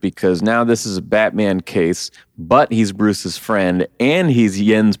characters, because now this is a Batman case, but he's Bruce's friend and he's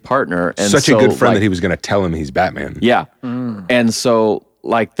Yen's partner. And such a good friend that he was going to tell him he's Batman. Yeah. And so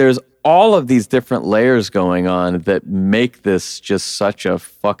like there's all of these different layers going on that make this just such a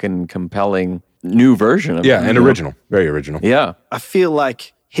fucking compelling new version of and original. Very original. Yeah. I feel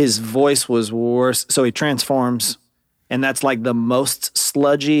like his voice was worse. So he transforms, and that's like the most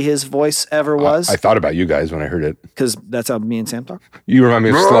sludgy his voice ever was. I thought about you guys when I heard it. Because that's how me and Sam talk. You remind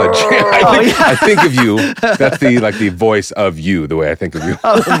me of Sludge. I think of you. That's the voice of you, the way I think of you.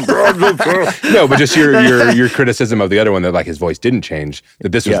 No, but just your criticism of the other one, that like his voice didn't change,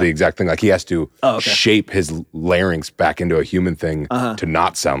 that this was the exact thing. Like he has to shape his larynx back into a human thing to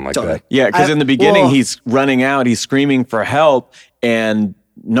not sound like that. Yeah, because in the beginning he's running out, he's screaming for help, and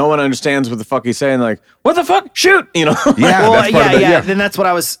no one understands what the fuck he's saying. Like, what the fuck? Shoot! You know? Then that's what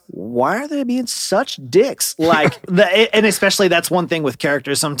I was. Why are they being such dicks? Like, and especially that's one thing with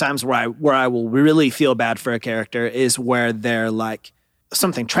characters. Sometimes where I will really feel bad for a character is where they're like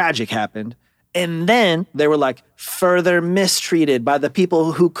something tragic happened, and then they were like further mistreated by the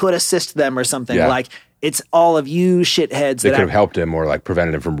people who could assist them or something. Yeah. Like, it's all of you shitheads. They could have helped him or like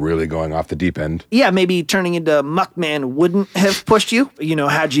prevented him from really going off the deep end. Yeah, maybe turning into Muckman wouldn't have pushed you,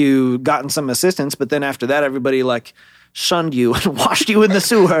 had you gotten some assistance. But then after that, everybody like shunned you and washed you in the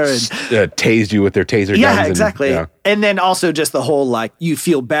sewer and tased you with their taser guns. Yeah, exactly. And then also just the whole like you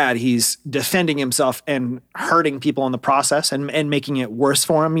feel bad. He's defending himself and hurting people in the process and making it worse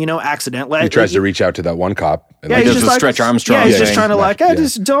for him. Accidentally. He tries to reach out to that one cop. And he does the Stretch Armstrong. Yeah, he's just trying to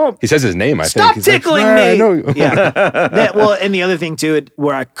just don't. He says his name. I Stop think. tickling me. I know. Yeah. Well, and the other thing too,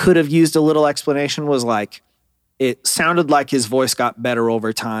 where I could have used a little explanation was like, it sounded like his voice got better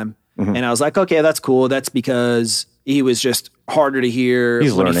over time, and I was like, okay, that's cool. That's because he was just harder to hear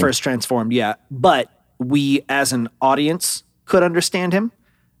when he first transformed. Yeah, but we as an audience could understand him,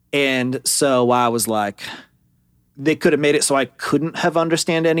 and so I was like, they could have made it so I couldn't have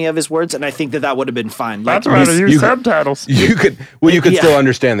understand any of his words, and I think that would have been fine. Like, that's right. Use subtitles. You could still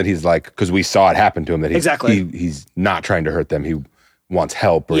understand that he's like, because we saw it happen to him, that he's not trying to hurt them. He wants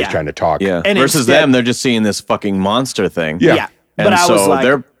help, or he's trying to talk. Yeah. And versus them, they're just seeing this fucking monster thing. Yeah. And but I was like,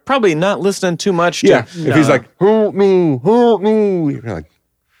 they're probably not listening too much. If he's like, help me, you're like,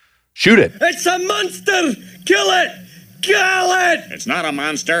 shoot it. It's a monster. Kill it. Kill it! It's not a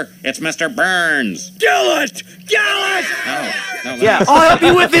monster. It's Mr. Burns. Kill it! Kill it! No, I'll help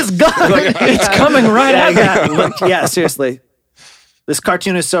you with this gun. It's coming right at me. Yeah, seriously. This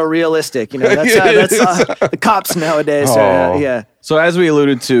cartoon is so realistic. That's the cops nowadays. So as we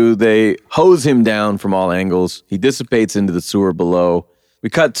alluded to, they hose him down from all angles. He dissipates into the sewer below.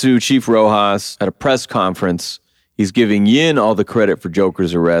 We cut to Chief Rojas at a press conference. He's giving Yin all the credit for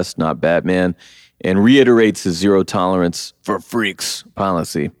Joker's arrest, not Batman, and reiterates his zero tolerance for freaks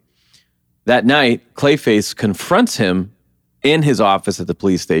policy. That night, Clayface confronts him in his office at the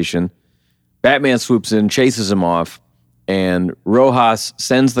police station. Batman swoops in, chases him off, and Rojas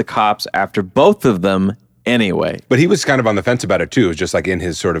sends the cops after both of them anyway. But he was kind of on the fence about it too. It was just like in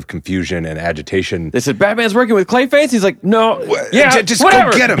his sort of confusion and agitation. They said, Batman's working with Clayface? He's like, no, just whatever.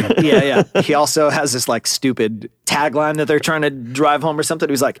 Go get him. Yeah. He also has this like stupid tagline that they're trying to drive home or something.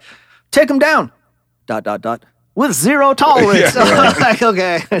 He's like, take him down. ... with zero tolerance. Like,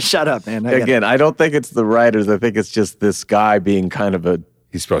 okay, shut up, man. I don't think it's the writers. I think it's just this guy being kind of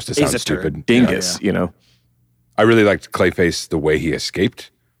he's supposed to sound stupid. Dingus, I really liked Clayface, the way he escaped,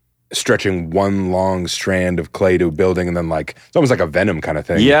 stretching one long strand of clay to a building and then like, it's almost like a Venom kind of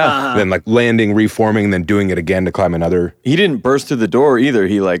thing. Yeah. Then like landing, reforming, and then doing it again to climb another. He didn't burst through the door either.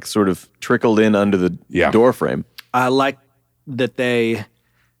 He like sort of trickled in under the door frame. I like that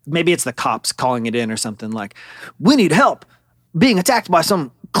maybe it's the cops calling it in or something like, we need help being attacked by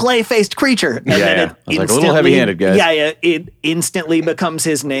some clay-faced creature. And then it like a little heavy-handed, guys. Yeah. It instantly becomes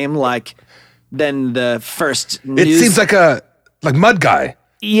his name. Like then the first news. It seems like Mud Guy.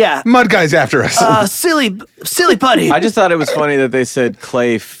 Yeah. Mud Guy's after us. Silly putty. I just thought it was funny that they said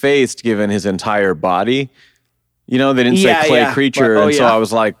clay-faced given his entire body. They didn't say clay creature. So I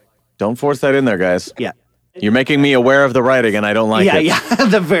was like, don't force that in there, guys. Yeah. You're making me aware of the writing, and I don't like it. Yeah.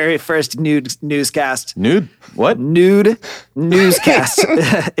 The very first newscast. Nude? What? Nude newscast.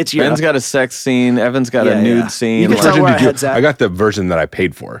 It's Ben's got a sex scene. Evan's got a nude scene. You can tell where our head's at. I got the version that I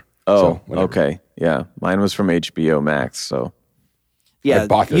paid for. Oh, okay. Yeah. Mine was from HBO Max, so. Yeah, I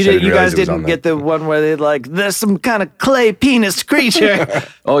bought this. you guys didn't get the one where they're like, there's some kind of clay penis creature.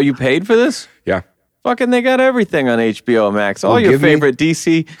 Oh, you paid for this? Yeah. Fucking, they got everything on HBO Max. All your favorite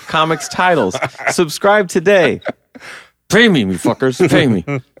DC Comics titles. Subscribe today. Pay me, you fuckers. Pay me.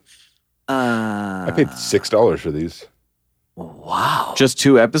 I paid $6 for these. Wow. Just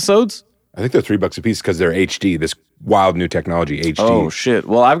 2 episodes? I think they're $3 a piece because they're HD. This wild new technology, HD. Oh, shit.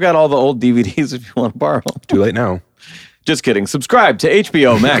 Well, I've got all the old DVDs if you want to borrow. Too late now. Just kidding. Subscribe to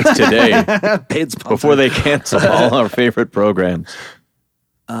HBO Max today before they cancel all our favorite programs.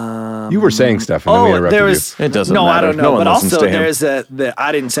 You were saying stuff and then we interrupted there was, you. It doesn't no, matter. I don't know. No one but listens also, to him. there's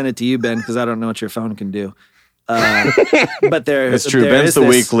I didn't send it to you, Ben, because I don't know what your phone can do. But there, It's true. there Ben's is the this-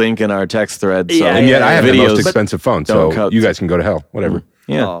 weak link in our text thread. So Yeah, And yet I have the videos most expensive phone, so don't cut. you guys can go to hell. Whatever.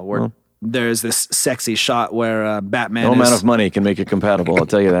 Yeah. Oh, well, there's this sexy shot where Batman No is, amount of money can make it compatible. I'll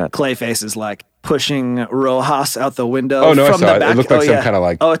tell you that. Clayface is like pushing Rojas out the window. Oh, no, I from saw the it. It back. looked like oh, some yeah. kinda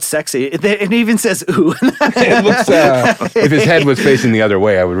like- Oh, it's sexy. It even says ooh. It looks, if his head was facing the other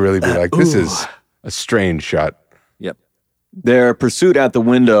way, I would really be like, this is a strange shot. Yep. Their pursuit out the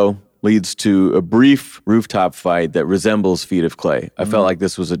window leads to a brief rooftop fight that resembles Feet of Clay. I felt like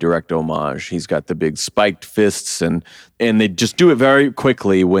this was a direct homage. He's got the big spiked fists, and they just do it very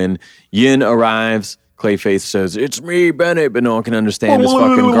quickly. When Yin arrives, Clayface says, "It's me, Bennett," but no one can understand his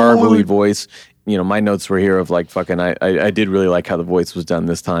fucking garbly voice. You know, my notes were here of like fucking, I did really like how the voice was done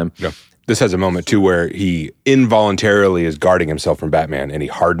this time. Yeah. This has a moment, too, where he involuntarily is guarding himself from Batman, and he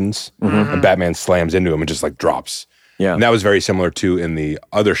hardens, and Batman slams into him and just, like, drops. Yeah. And that was very similar, to in the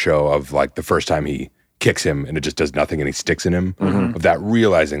other show of, like, the first time he kicks him, and it just does nothing, and he sticks in him, of that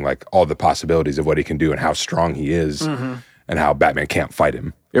realizing, like, all the possibilities of what he can do and how strong he is, and how Batman can't fight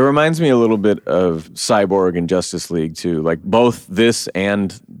him. It reminds me a little bit of Cyborg and Justice League, too. Like, both this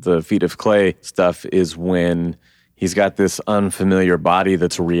and the Feet of Clay stuff is when he's got this unfamiliar body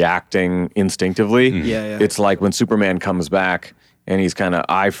that's reacting instinctively. Yeah. It's like when Superman comes back and he's kind of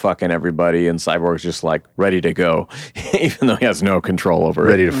eye-fucking everybody, and Cyborg's just like ready to go, even though he has no control over it.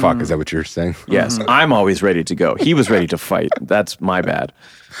 Ready to fuck, is that what you're saying? Yes, I'm always ready to go. He was ready to fight. That's my bad.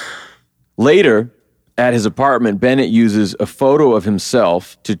 Later, at his apartment, Bennett uses a photo of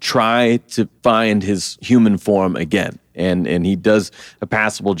himself to try to find his human form again. And he does a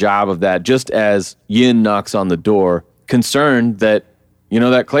passable job of that, just as Yin knocks on the door, concerned that,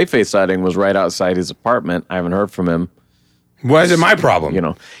 that Clayface sighting was right outside his apartment. I haven't heard from him. Why is it my problem?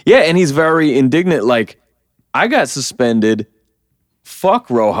 Yeah, and he's very indignant, like, I got suspended. Fuck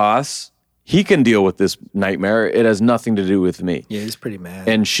Rojas. He can deal with this nightmare. It has nothing to do with me. Yeah, he's pretty mad.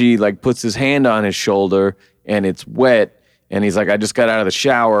 And she, like, puts his hand on his shoulder, and it's wet, and he's like, I just got out of the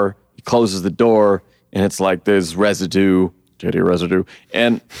shower. He closes the door, and it's like there's titty residue.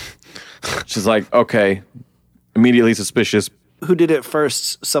 And she's like, okay, immediately suspicious. Who did it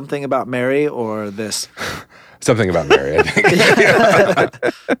first? Something about Mary or this? Something about Mary, I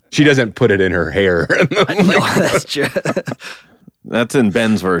think. She doesn't put it in her hair. No, that's true. That's in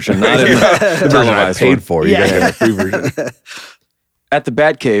Ben's version, not in The version I paid for. You guys got a free version. At the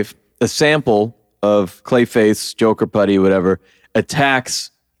Batcave, a sample of Clayface, Joker Putty, whatever,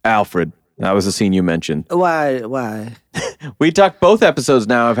 attacks Alfred. That was the scene you mentioned. Why? We talked both episodes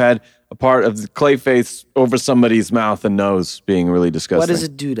now. I've had a part of the Clayface over somebody's mouth and nose being really disgusting. Why does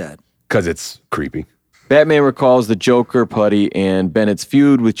it do that? Because it's creepy. Batman recalls the Joker, Putty, and Bennett's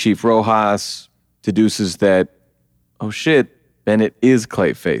feud with Chief Rojas, deduces that, oh shit, Bennett is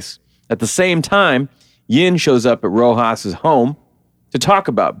Clayface. At the same time, Yin shows up at Rojas's home to talk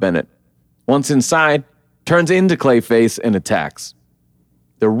about Bennett. Once inside, turns into Clayface and attacks.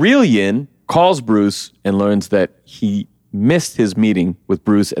 The real Yin calls Bruce and learns that he missed his meeting with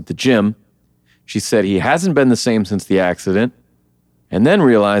Bruce at the gym. She said he hasn't been the same since the accident, and then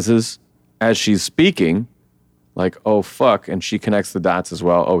realizes, as she's speaking, like, oh, fuck, and she connects the dots as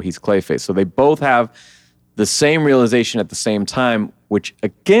well. Oh, he's Clayface. So they both have the same realization at the same time, which,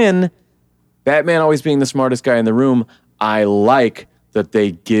 again, Batman always being the smartest guy in the room, I like that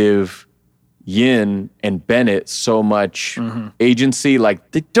they give Yin and Bennett so much agency.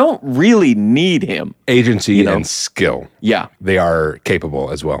 Like, they don't really need him. Agency and skill. Yeah. They are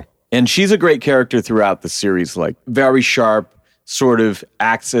capable as well. And she's a great character throughout the series, like, very sharp, sort of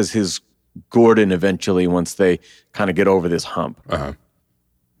acts as his Gordon eventually once they kind of get over this hump.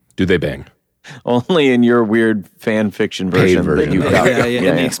 Do they bang? Only in your weird fan fiction version. version. That you got.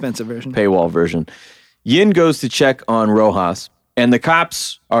 In the expensive version. Paywall version. Yin goes to check on Rojas, and the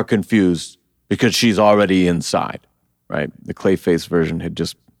cops are confused because she's already inside, right? The Clayface version had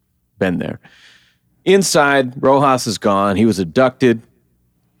just been there. Inside, Rojas is gone. He was abducted.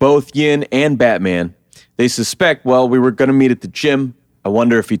 Both Yin and Batman, they suspect, well, we were going to meet at the gym. I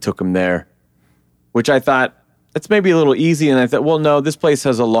wonder if he took him there, which I thought, that's maybe a little easy. And I thought, well, no, this place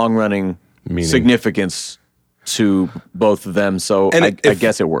has a long-running significance to both of them. So I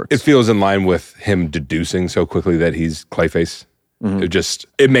guess it works. It feels in line with him deducing so quickly that he's Clayface.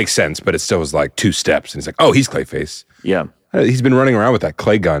 It makes sense, but it still was like 2 steps. And he's like, oh, he's Clayface. Yeah. He's been running around with that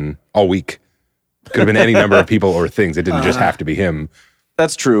clay gun all week. Could have been any number of people or things. It didn't just have to be him.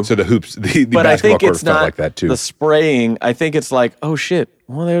 That's true. So the hoops, the but basketball I think court it's felt not like that too. The spraying, I think it's like, oh shit,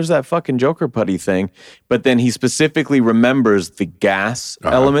 well, there's that fucking Joker putty thing. But then he specifically remembers the gas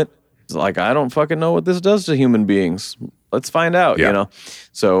element. It's like, I don't fucking know what this does to human beings. Let's find out, you know?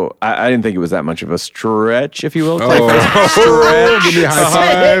 So I didn't think it was that much of a stretch, if you will. Stretch. Give me a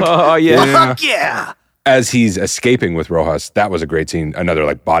high five. Oh, yeah. Fuck yeah. As he's escaping with Rojas, that was a great scene. Another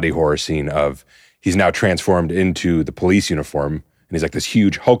like body horror scene of he's now transformed into the police uniform and he's like this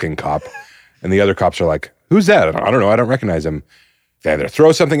huge hulking cop. And the other cops are like, who's that? I don't know. I don't recognize him. They either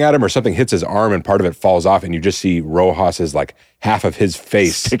throw something at him or something hits his arm and part of it falls off. And you just see Rojas's like half of his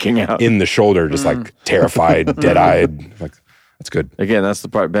face sticking out in the shoulder, just like terrified, dead-eyed. Like, that's good. Again, that's the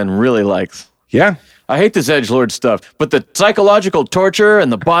part Ben really likes. Yeah. I hate this edgelord stuff, but the psychological torture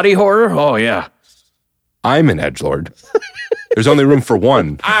and the body horror, oh yeah. I'm an edgelord. There's only room for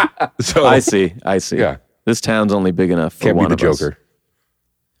one. So I see. Yeah. This town's only big enough for Can't one be the of us. Joker.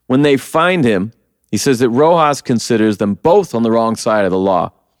 When they find him, he says that Rojas considers them both on the wrong side of the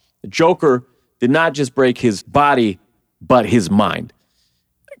law. The Joker did not just break his body, but his mind.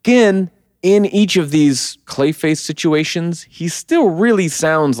 Again, in each of these Clayface situations, he still really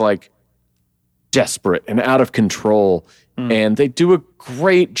sounds like desperate and out of control. And they do a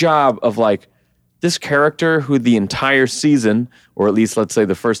great job of like, this character who the entire season, or at least let's say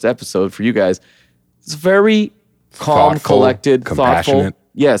the first episode for you guys, is very calm, Thoughtful, collected, thoughtful. compassionate,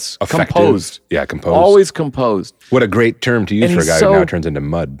 Yes, effective. composed. Yeah, composed. Always composed. What a great term to use And for a he's guy so who now turns into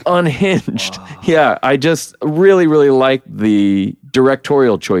mud. Unhinged. Yeah, I just really, really like the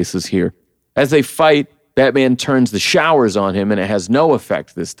directorial choices here. As they fight, Batman turns the showers on him, and it has no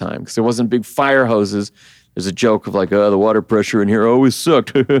effect this time because there wasn't big fire hoses. There's a joke of like, oh, the water pressure in here always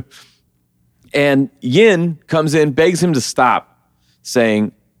sucked. And Yin comes in, begs him to stop,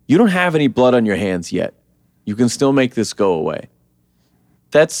 saying, you don't have any blood on your hands yet. You can still make this go away.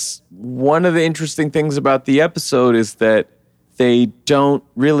 That's one of the interesting things about the episode is that they don't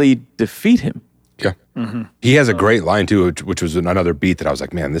really defeat him. Yeah. He has a great line too, which was another beat that I was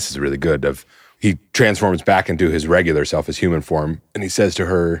like, man, this is really good. Of he transforms back into his regular self, his human form, and he says to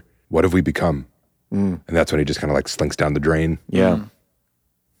her, what have we become? And that's when he just kind of like slinks down the drain. Yeah.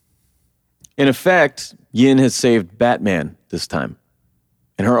 In effect, Yin has saved Batman this time.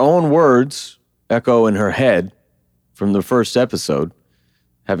 In her own words, echo in her head from the first episode,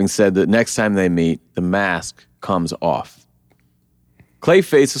 having said that next time they meet, the mask comes off.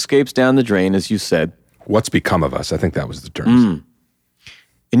 Clayface escapes down the drain, as you said. What's become of us? I think that was the term.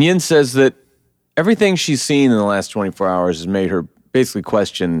 And Yin says that everything she's seen in the last 24 hours has made her basically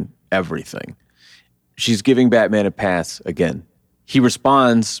question everything. She's giving Batman a pass again. He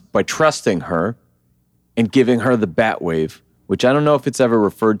responds by trusting her and giving her the Batwave, which I don't know if it's ever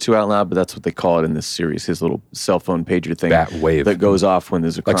referred to out loud, but that's what they call it in this series, his little cell phone pager thing. Batwave. That goes off when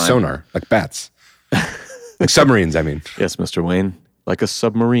there's a crime. Like sonar, like bats. Like submarines, I mean. Yes, Mr. Wayne, like a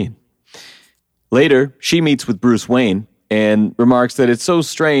submarine. Later, she meets with Bruce Wayne and remarks that it's so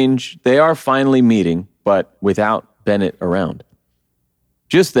strange they are finally meeting, but without Bennett around.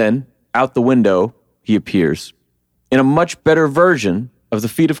 Just then, out the window, he appears in a much better version of the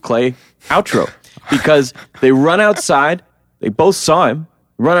Feet of Clay outro because they run outside. They both saw him,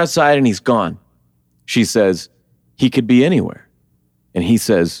 run outside, and he's gone. She says, he could be anywhere. And he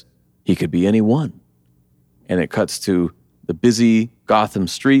says, he could be anyone. And it cuts to the busy Gotham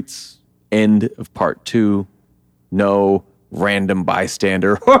streets, end of part 2. No random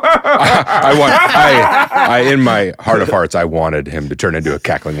bystander. I in my heart of hearts, I wanted him to turn into a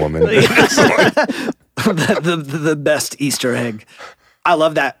cackling woman. the best Easter egg. I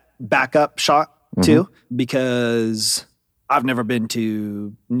love that backup shot too, because I've never been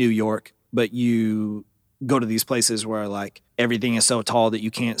to New York, but you go to these places where like everything is so tall that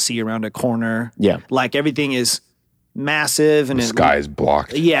you can't see around a corner. Yeah. Like everything is massive and The sky is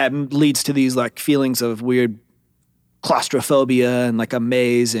blocked. Yeah, it leads to these like feelings of weird claustrophobia and like a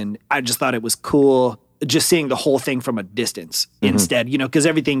maze. And I just thought it was cool just seeing the whole thing from a distance instead, you know, because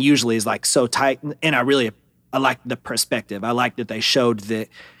everything usually is like so tight. And I like the perspective. I like that they showed that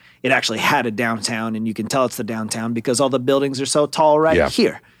it actually had a downtown, and you can tell it's the downtown because all the buildings are so tall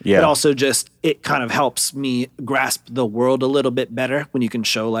here. Yeah. But also just, it kind of helps me grasp the world a little bit better when you can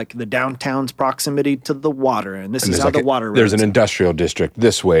show like the downtown's proximity to the water. And this is how like the water there's runs. an industrial district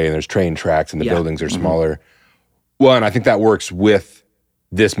this way, and there's train tracks, and the Yeah. buildings are smaller. Well, and I think that works with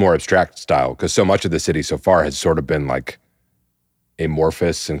this more abstract style because so much of the city so far has sort of been like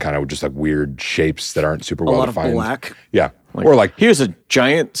amorphous and kind of just like weird shapes that aren't super well lot defined. of black. Yeah. Or like, here's a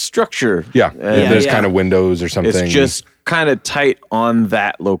giant structure. There's kind of windows or something. It's just kind of tight on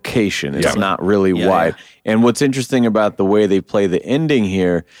that location. It's not really wide. And what's interesting about the way they play the ending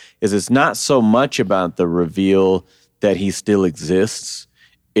here is it's not so much about the reveal that he still exists.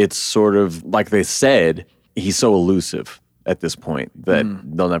 It's sort of like they said, he's so elusive at this point that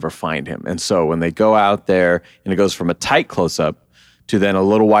they'll never find him. And so when they go out there and it goes from a tight close-up to then a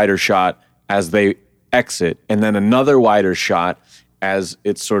little wider shot as they exit, and then another wider shot as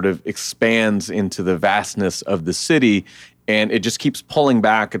it sort of expands into the vastness of the city, and it just keeps pulling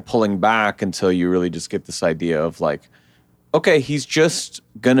back until you really just get this idea of like, okay, he's just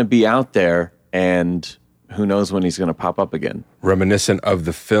gonna be out there, and who knows when he's gonna pop up again. Reminiscent of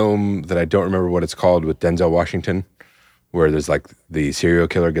the film that I don't remember what it's called with Denzel Washington, where there's like the serial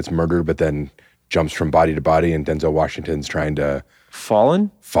killer gets murdered but then jumps from body to body, and Denzel Washington's trying to...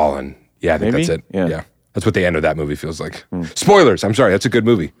 Fallen? Yeah, I think Maybe? that's it. Yeah. That's what the end of that movie feels like. Spoilers. I'm sorry. That's a good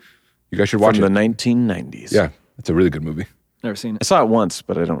movie. You guys should watch it. From the 1990s. Yeah. It's a really good movie. Never seen I it. saw it once,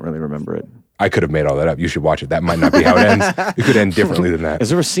 but I don't really remember it. I could have made all that up. You should watch it. That might not be how it ends. It could end differently than that. Is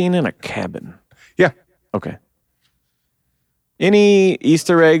there a scene in a cabin? Yeah. Okay. Any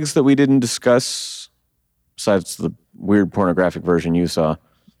Easter eggs that we didn't discuss besides the weird pornographic version you saw?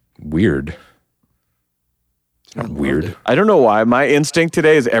 Weird. It's not weird. I don't know why. My instinct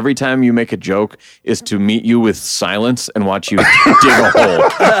today is every time you make a joke is to meet you with silence and watch you dig a hole.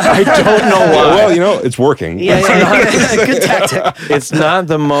 I don't know why. Well, it's working. Good tactic. It's not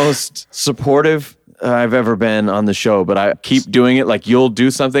the most supportive I've ever been on the show, but I keep doing it. Like, you'll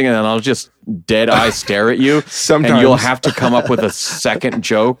do something and then I'll just dead eye stare at you. Sometimes. And you'll have to come up with a second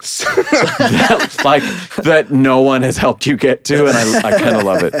joke that no one has helped you get to, and I kind of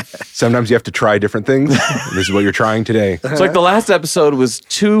love it. Sometimes you have to try different things. This is what you're trying today. It's like the last episode was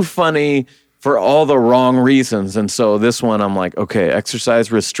too funny for all the wrong reasons. And so this one, I'm like, okay,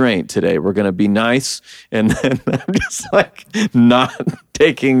 exercise restraint today. We're going to be nice. And then I'm just like not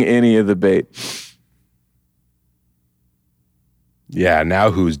taking any of the bait. Yeah,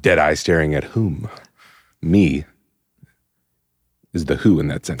 now who's dead eye staring at whom? Me is the who in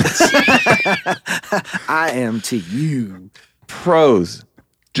that sentence. I am to you. Pros.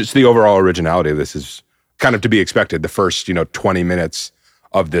 Just the overall originality of this is kind of to be expected. The first, 20 minutes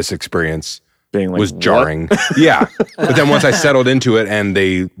of this experience Being like, was jarring. Yeah. But then once I settled into it and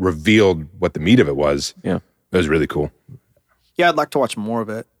they revealed what the meat of it was, it was really cool. Yeah, I'd like to watch more of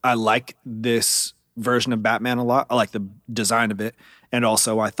it. I like this version of Batman a lot. I like the design of it. And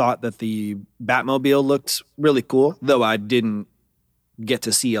also I thought that the Batmobile looked really cool, though I didn't get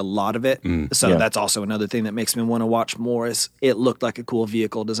to see a lot of it. So that's also another thing that makes me want to watch more is it looked like a cool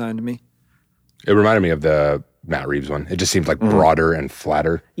vehicle design to me. It reminded me of the Matt Reeves one. It just seemed like broader and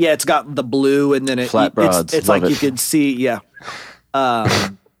flatter. Yeah, it's got the blue and then Flat broads. it's like you could see,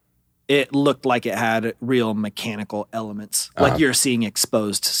 it looked like it had real mechanical elements. Like you're seeing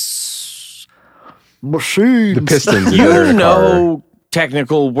exposed machines. The pistons. You know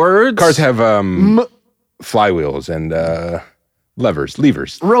technical words. Cars have flywheels and levers.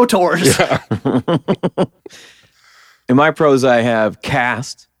 Rotors. In my pros, I have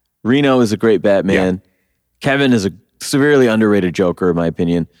cast. Reno is a great Batman. Kevin is a severely underrated Joker, in my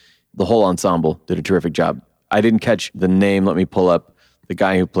opinion. The whole ensemble did a terrific job. I didn't catch the name. Let me pull up the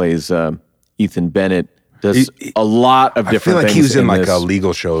guy who plays Ethan Bennett. Does a lot of different things. I feel like he was in like this.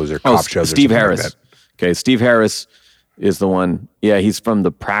 legal shows or cop shows. Steve or Harris. Like that. Okay, Steve Harris is the one. Yeah, he's from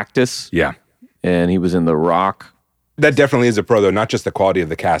The Practice. Yeah. And he was in The Rock. That definitely is a pro, though. Not just the quality of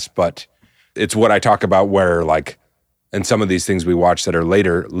the cast, but it's what I talk about where, like, in some of these things we watch that are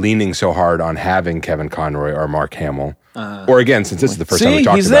later, leaning so hard on having Kevin Conroy or Mark Hamill. Or again, since this is the first time we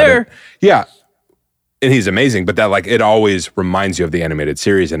talked about it. Yeah. And he's amazing, but that, like, it always reminds you of the animated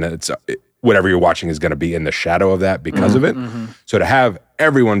series, and it's whatever you're watching is going to be in the shadow of that because of it. So to have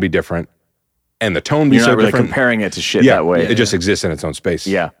everyone be different and the tone be You're so not really different. comparing it to shit that way. It just exists in its own space.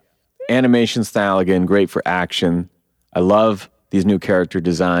 Yeah. Animation style, again, great for action. I love these new character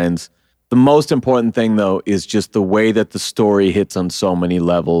designs. The most important thing, though, is just the way that the story hits on so many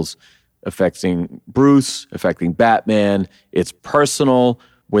levels, affecting Bruce, affecting Batman. It's personal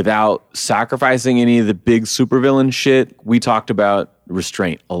without sacrificing any of the big supervillain shit. We talked about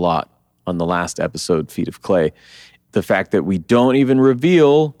restraint a lot on the last episode, Feet of Clay. The fact that we don't even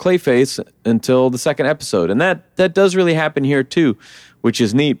reveal Clayface until the second episode. And that does really happen here too, which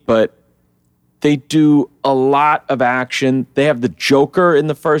is neat, but they do a lot of action. They have the Joker in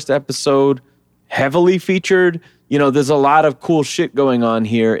the first episode, heavily featured. You know, there's a lot of cool shit going on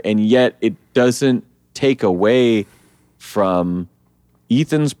here, and yet it doesn't take away from,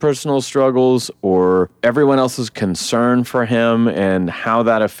 Ethan's personal struggles or everyone else's concern for him and how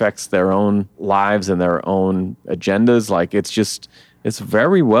that affects their own lives and their own agendas. Like, it's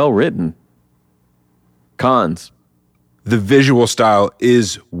very well written. Cons. The visual style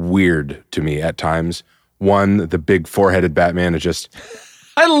is weird to me at times. One, the big four-headed Batman is just...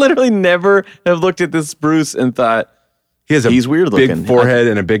 I literally never have looked at this Bruce and thought, he's weird looking. Big forehead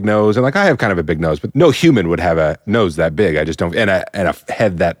and a big nose. And like, I have kind of a big nose, but no human would have a nose that big. I just don't, and a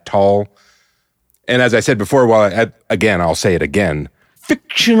head that tall. And as I said before, again, I'll say it again.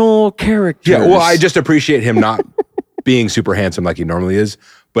 Fictional characters. Yeah, well, I just appreciate him not being super handsome like he normally is,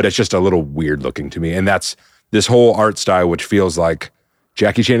 but it's just a little weird looking to me. And that's this whole art style, which feels like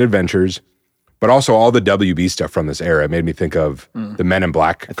Jackie Chan Adventures, but also all the WB stuff from this era. It made me think of the Men in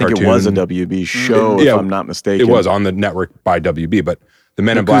Black cartoon. I think it was a WB show, if I'm not mistaken. It was on the network by WB, but the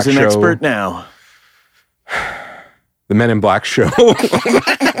Men in Black show. Who's an expert now? The Men in Black show.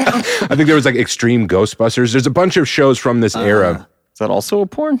 I think there was like Extreme Ghostbusters. There's a bunch of shows from this era. Is that also a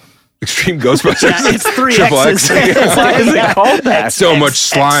porn? Extreme Ghostbusters. Yeah, it's 3 Triple X's. X. Why is it called that? So much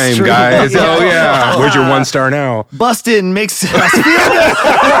slime, guys. Oh, yeah. Where's your 1 star now? Bustin' makes us feel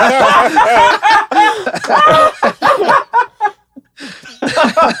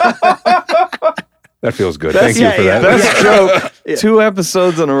That feels good. Thank you for that. Best joke. Yeah. 2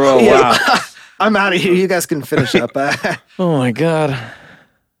 episodes in a row. Wow. I'm out of here. You guys can finish up. Oh, my God.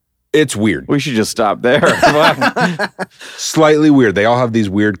 It's weird. We should just stop there. Slightly weird. They all have these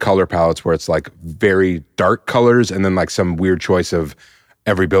weird color palettes where it's like very dark colors and then like some weird choice of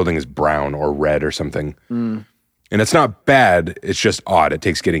every building is brown or red or something. And it's not bad. It's just odd. It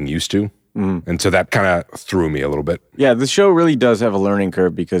takes getting used to. And so that kind of threw me a little bit. Yeah, the show really does have a learning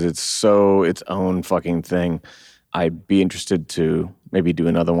curve because it's so its own fucking thing. I'd be interested to maybe do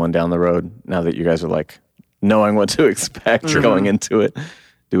another one down the road now that you guys are like knowing what to expect going into it.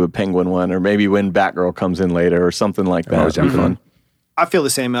 Do a Penguin one, or maybe when Batgirl comes in later, or something like that. It'd be fun. I feel the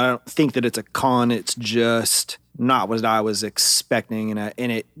same. I don't think that it's a con. It's just not what I was expecting, and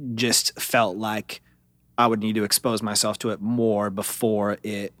it just felt like I would need to expose myself to it more before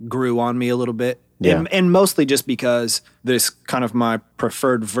it grew on me a little bit. Yeah. And mostly just because this kind of my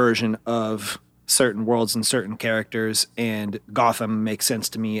preferred version of certain worlds and certain characters, and Gotham makes sense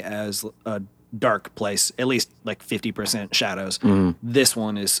to me as a dark place, at least like 50% shadows. This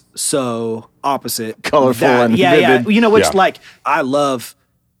one is so opposite. Colorful and vivid. You know, which like I love,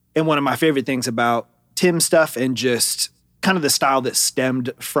 and one of my favorite things about Tim's stuff and just kind of the style that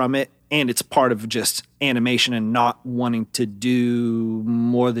stemmed from it, and it's part of just animation and not wanting to do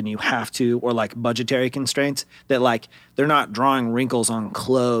more than you have to, or like budgetary constraints, that like they're not drawing wrinkles on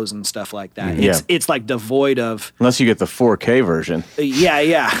clothes and stuff like that. It's like devoid of, unless you get the 4K version.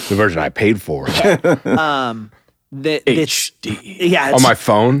 The version I paid for. HD. On my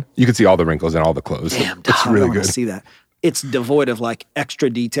phone, you can see all the wrinkles and all the clothes. Damn, it's really good. To see that. It's devoid of like extra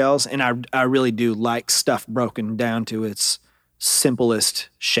details, and I really do like stuff broken down to its simplest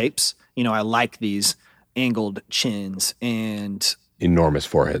shapes. You know, I like these angled chins and enormous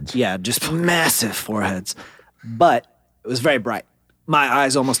foreheads. Yeah, just massive foreheads. But it was very bright. My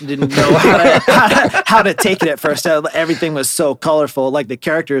eyes almost didn't know how to take it at first. Everything was so colorful. Like the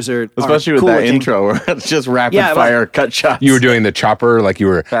characters especially with cool that looking. Intro where it's just rapid fire cut shots. You were doing the chopper, like you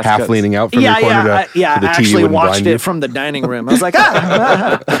were Fast half cuts. leaning out from your corner to the I TV actually wouldn't watched blind it you. from the dining room. I was like,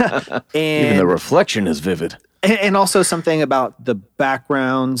 And, even the reflection is vivid. and also something about the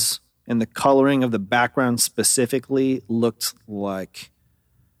backgrounds and the coloring of the background specifically looked like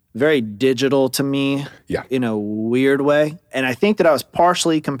very digital to me in a weird way. And I think that I was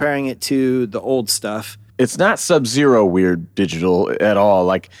partially comparing it to the old stuff. It's not Sub-Zero weird digital at all.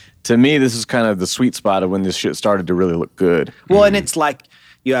 Like, to me, this is kind of the sweet spot of when this shit started to really look good. Well, and it's like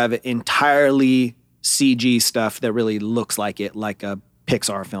you have entirely CG stuff that really looks like a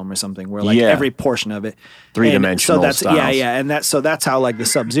Pixar film or something, where like every portion of it 3-dimensional and so that's styles. and that's how like the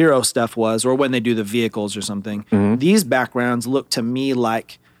Sub-Zero stuff was, or when they do the vehicles or something. These backgrounds look to me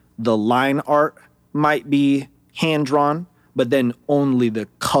like the line art might be hand drawn, but then only the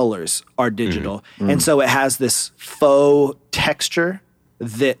colors are digital. And so it has this faux texture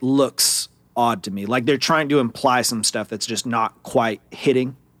that looks odd to me. Like they're trying to imply some stuff that's just not quite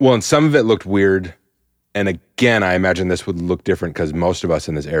hitting. Well, and some of it looked weird. And again, I imagine this would look different because most of us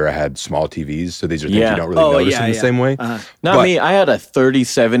in this era had small TVs. So these are things you don't really notice in the same way. Not me. I had a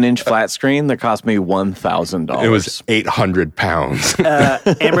 37-inch flat screen that cost me $1,000. It was 800 pounds.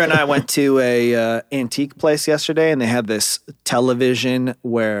 Amber and I went to a antique place yesterday, and they had this television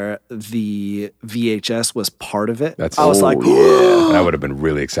where the VHS was part of it. I was like, I would have been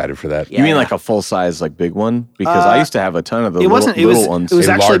really excited for that. You mean like a full-size, like big one? Because I used to have a ton of the little ones. It was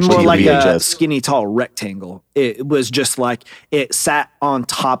actually large more TV like a VHS. skinny, tall rectangle. It was just like it sat on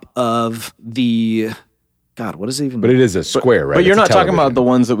top of the. God, what is it even? But it is a square, right? But you're It's a not talking television. about the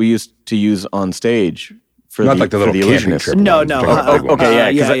ones that we used to use on stage for Not like the little camping illusionist. trip No, ones. no. You're talking about big ones.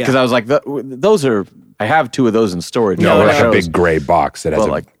 Okay, because I was like, those are. I have 2 of those in storage. No, for we're like a shows. big gray box that has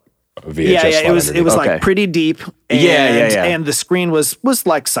Well, a VHS slot It was underneath. like Okay. pretty deep. And, Yeah. And the screen was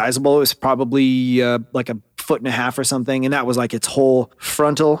like sizable. It was probably like a 1.5 feet or something, and that was like its whole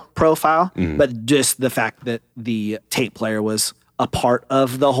frontal profile. But just the fact that the tape player was a part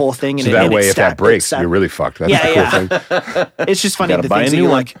of the whole thing, and So that way, if that breaks, you're really fucked. That's the cool thing. It's just funny Gotta the buy a things that new you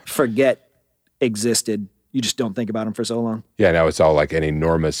one. like forget existed. You just don't think about them for so long. Yeah, now it's all like an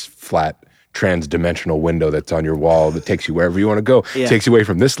enormous flat trans-dimensional window that's on your wall that takes you wherever you want to go. Yeah. Takes you away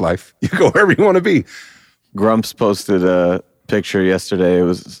from this life. You go wherever you want to be. Grumps posted a picture yesterday. It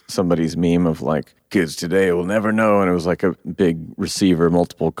was somebody's meme of like, kids today will never know. And it was like a big receiver,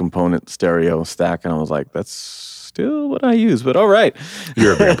 multiple component stereo stack. And I was like, that's still what I use, but all right.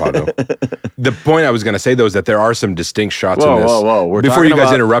 You're a grandpa, though. The point I was going to say, though, is that there are some distinct shots in this. Whoa. We're Before talking you guys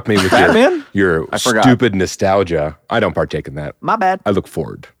about interrupt me with Batman? your I forgot. stupid nostalgia, I don't partake in that. My bad. I look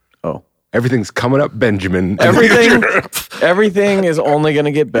forward. Oh. Everything's coming up, Benjamin. Everything is only going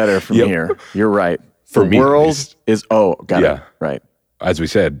to get better from here. You're right. For the me, at world least. is, got Yeah. it. Right. As we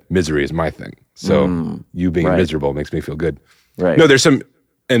said, misery is my thing. So you being right. miserable makes me feel good. Right. No, there's some,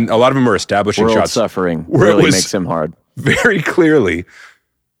 and a lot of them are establishing World shots. suffering where it really was makes him hard. Very clearly,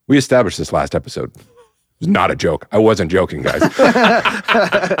 we established this last episode. It was not a joke. I wasn't joking, guys.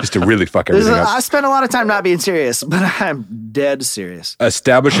 Just to really fuck everything up. I spent a lot of time not being serious, but I'm dead serious.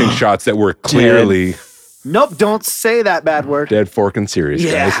 Establishing shots that were clearly Nope, don't say that bad word. dead forking serious,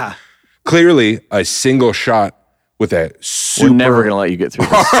 Yeah. guys. Clearly, a single shot with a super. We're never going to let you get through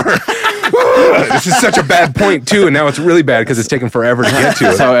this. This is such a bad point, too, and now it's really bad because it's taken forever to get to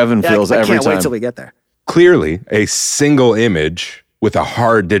That's it. how Evan feels I every can't time. wait till we get there. Clearly, a single image with a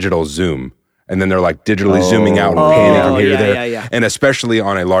hard digital zoom. And then they're like digitally zooming out and panning from here to there. Yeah. And especially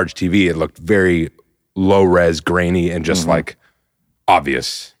on a large TV, it looked very low res, grainy, and just like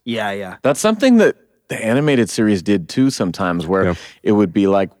obvious. Yeah. That's something that the animated series did too sometimes, where it would be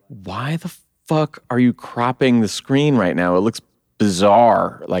like, why the fuck are you cropping the screen right now? It looks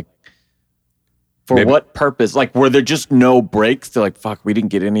bizarre. Like, for what purpose? Like, were there just no breaks? They're like, fuck, we didn't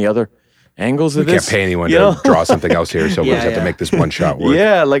get any other angles of We this. can't pay anyone You to know? draw something else here, so we just have to Yeah. make this one shot work.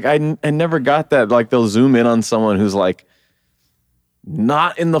 Yeah, like I never got that. Like, they'll zoom in on someone who's like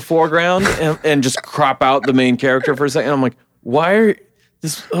not in the foreground and just crop out the main character for a second. I'm like, why are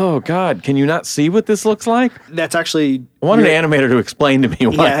this? Oh God, can you not see what this looks like? That's actually. I want an animator to explain to me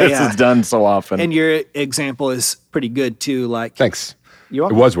why this is done so often. And your example is pretty good too. Like, Thanks. You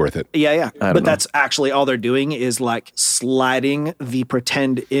It was worth it. Yeah. don't But know. that's actually all they're doing is like sliding the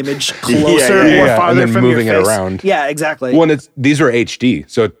pretend image closer or And farther then from moving your it face. around. Yeah, exactly. Well, and these were HD,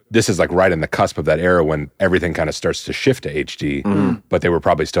 so this is like right in the cusp of that era when everything kind of starts to shift to HD, but they were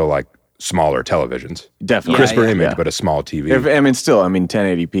probably still like smaller televisions. Definitely. Crisper Yeah, image, yeah. but a small TV. Still,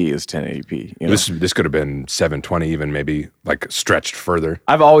 1080p is 1080p. You know? This could have been 720, even maybe like stretched further.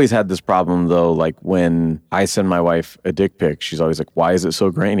 I've always had this problem though. Like when I send my wife a dick pic, she's always like, "Why is it so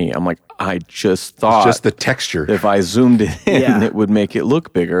grainy?" I'm like, "I just thought It's just the texture. if I zoomed it in, Yeah. it would make it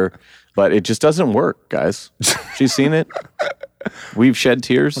look bigger." But it just doesn't work, guys. She's seen it. We've shed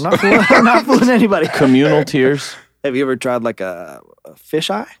tears, I'm not fooling anybody. communal tears. Have you ever tried like a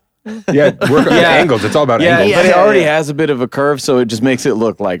fisheye? Yeah, work on angles. It's all about Yeah, angles. but it Yeah, already yeah. has a bit of a curve, so it just makes it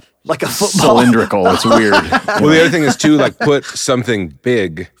look like Like a football. cylindrical. It's weird. Well, the other thing is too, like put something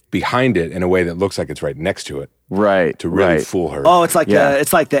big behind it in a way that looks like it's right next to it Right. to really right. fool her. Oh, it's like Yeah.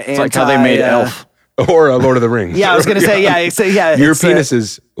 it's like the It's like how they made Elf. Or Lord of the Rings. Yeah, I was gonna say yeah. Your it's, penis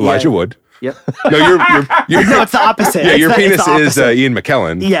is Elijah Wood. Yep. No, your No, it's the opposite. yeah, It's your the- penis it's the is opposite. Ian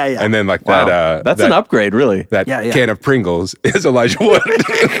McKellen. Yeah, yeah. And then like Wow. that. That's that, an upgrade, really. That Yeah, yeah. can of Pringles is Elijah Wood.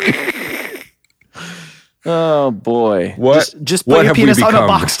 Oh boy. What? Just what put your have we penis on a become?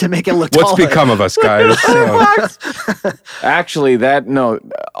 box to make it look What's taller. become of us, guys? Actually,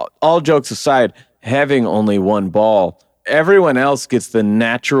 all jokes aside, having only one ball, everyone else gets the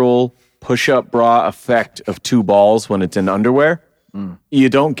natural push-up bra effect of two balls when it's in underwear. You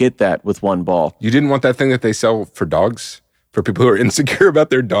don't get that with one ball. You didn't want that thing that they sell for dogs? For people who are insecure about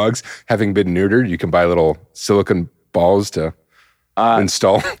their dogs having been neutered, you can buy little silicone balls to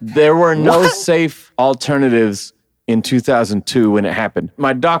install. There were no safe alternatives in 2002 when it happened.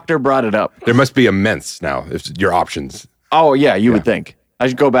 My doctor brought it up. There must be immense now, if your options. Oh, yeah, you would think. I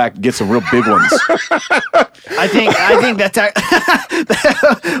should go back and get some real big ones. I think that's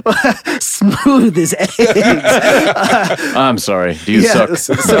smooth as eggs. I'm sorry. Do you suck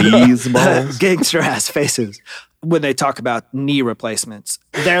these balls? Gangster ass faces. When they talk about knee replacements,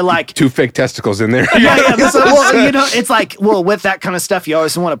 they're like 2 fake testicles in there. It's like, with that kind of stuff, you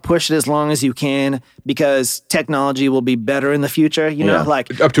always want to push it as long as you can because technology will be better in the future.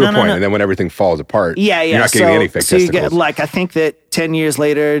 Like up to a point, and then when everything falls apart, you're not getting any fake testicles. You get, I think that 10 years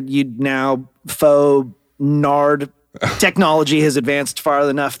later, you'd now faux nard technology has advanced far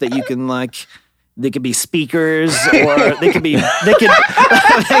enough that you can they could be speakers, or they could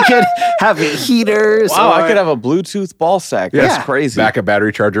have heaters. Wow, I could have a Bluetooth ball sack. That's crazy. Backup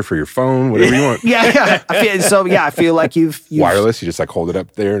battery charger for your phone, whatever you want. I feel like you've wireless. You just hold it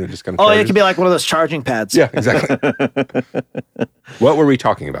up there and it just kind of. Oh, it could be like one of those charging pads. Yeah, exactly. What were we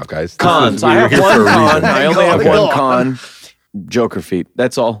talking about, guys? Cons. I have one con. I only have one con. Joker feet.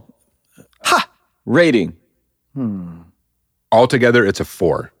 That's all. Rating. Altogether, it's a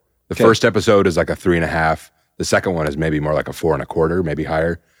 4. The first episode is like a 3.5. The second one is maybe more like a 4.25, maybe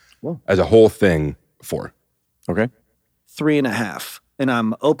higher. Whoa. As a whole thing, 4. Okay. 3.5. And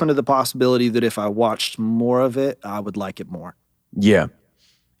I'm open to the possibility that if I watched more of it, I would like it more. Yeah.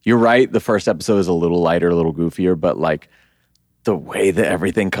 You're right. The first episode is a little lighter, a little goofier, but the way that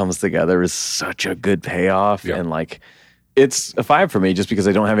everything comes together is such a good payoff. Yeah. And it's a 5 for me just because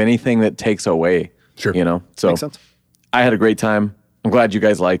I don't have anything that takes away. Sure. So makes sense. I had a great time. I'm glad you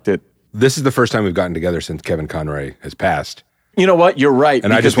guys liked it. This is the first time we've gotten together since KEVIN Conroy has passed. You know what? You're right.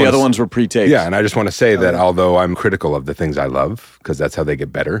 And because the other ones were pre-taped. Yeah, and I just want to say that although I'm critical of the things I love, because that's how they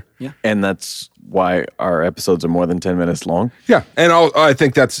get better. Yeah. And that's why our episodes are more than 10 minutes long. Yeah. And I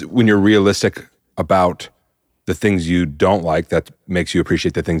think that's when you're realistic about the things you don't like, that makes you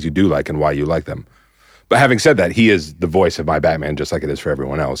appreciate the things you do like and why you like them. But having said that, he is the voice of my Batman, just like it is for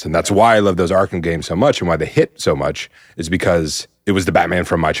everyone else. And that's why I love those Arkham games so much, and why they hit so much, is because it was the Batman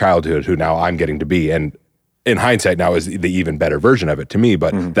from my childhood who now I'm getting to be. And in hindsight now is the even better version of it to me,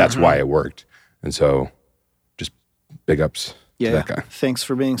 but that's why it worked. And so just big ups to that guy. Thanks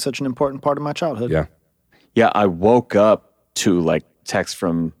for being such an important part of my childhood. Yeah. Yeah, I woke up to text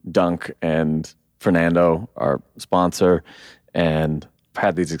from Dunk and Fernando, our sponsor, and I've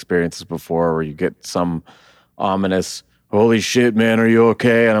had these experiences before where you get some ominous, holy shit, man, are you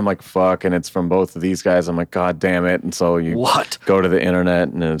okay? And I'm like, fuck. And it's from both of these guys. I'm like, God damn it. And so you go to the internet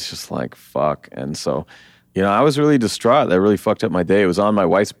and it's just like, fuck. And so, I was really distraught. That really fucked up my day. It was on my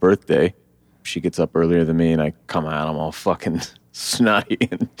wife's birthday. She gets up earlier than me and I come out, I'm all fucking snotty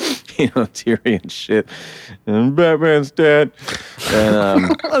and, teary and shit. And Batman's dead. And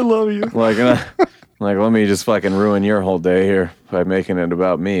I love you. Let me just fucking ruin your whole day here by making it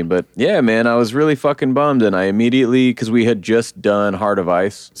about me. But yeah, man, I was really fucking bummed. And I immediately, because we had just done Heart of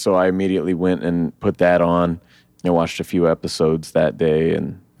Ice, so I immediately went and put that on and watched a few episodes that day.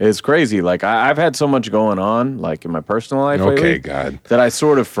 And it's crazy. I've had so much going on, in my personal life lately, that I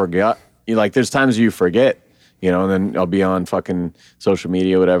sort of forgot. There's times you forget. And then I'll be on fucking social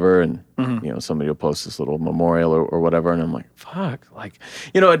media, whatever, and, somebody will post this little memorial or whatever, and I'm like, fuck,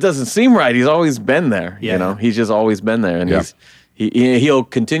 it doesn't seem right. He's always been there, He's just always been there, and he'll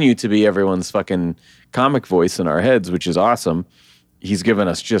continue to be everyone's fucking comic voice in our heads, which is awesome. He's given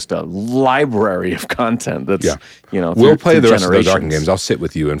us just a library of content that's, we'll play the rest of those Arkham games. I'll sit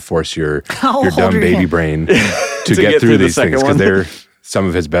with you and force your dumb baby brain to get through these things, because they're some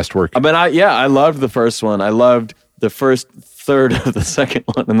of his best work. I loved the first one. I loved the first third of the second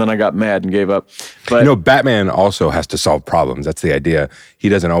one, and then I got mad and gave up. But Batman also has to solve problems. That's the idea. He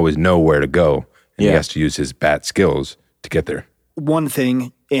doesn't always know where to go, and he has to use his bat skills to get there. One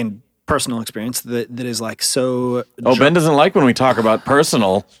thing in personal experience that is so... Ben doesn't like when we talk about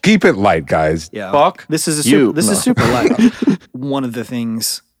personal. Keep it light, guys. Yeah. Fuck This is super light. One of the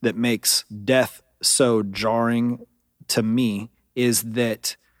things that makes death so jarring to me is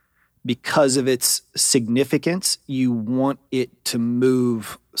that because of its significance, you want it to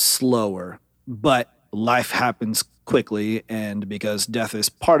move slower. But life happens quickly, and because death is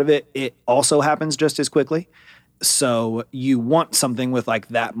part of it, it also happens just as quickly. So you want something with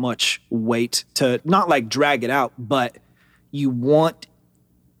that much weight to not drag it out, but you want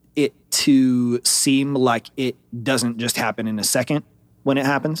it to seem like it doesn't just happen in a second when it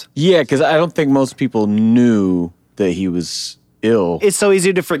happens. Yeah, because I don't think most people knew that he was ill. It's so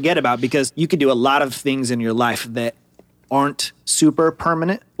easy to forget about because you can do a lot of things in your life that aren't super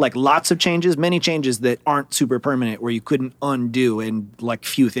permanent, like lots of changes, many changes that aren't super permanent where you couldn't undo, and like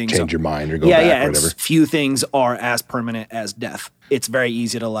few things change your mind or go back or whatever. Few things are as permanent as death. It's very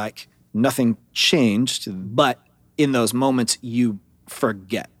easy to like, nothing changed, but in those moments you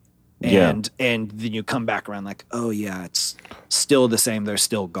forget. And then you come back around like, oh yeah, it's still the same. They're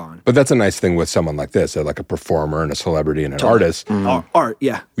still gone. But that's a nice thing with someone like this, like a performer and a celebrity and an artist. Art,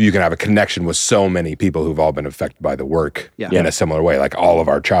 yeah. You can have a connection with so many people who've all been affected by the work in a similar way. Like all of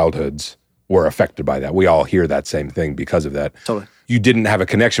our childhoods were affected by that. We all hear that same thing because of that. Totally. You didn't have a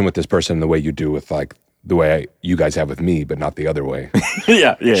connection with this person the way you do with like the way you guys have with me, but not the other way.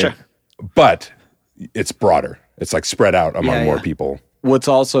 Yeah. Sure. But it's broader. It's like spread out among more people. What's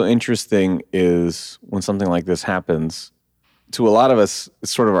also interesting is when something like this happens, to a lot of us,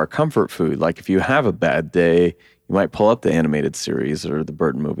 it's sort of our comfort food. Like if you have a bad day, you might pull up the animated series or the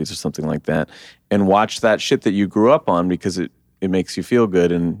Burton movies or something like that and watch that shit that you grew up on because it makes you feel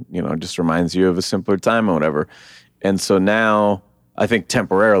good and, just reminds you of a simpler time or whatever. And so now I think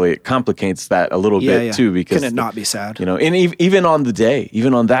temporarily it complicates that a little bit too because can it not be sad? And even on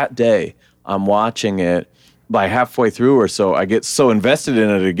that day, I'm watching it. By halfway through or so, I get so invested in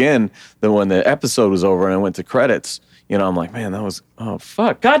it again that when the episode was over and I went to credits, I'm like, man, that was, oh,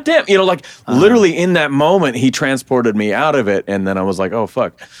 fuck. God damn. Literally in that moment, he transported me out of it. And then I was like, oh,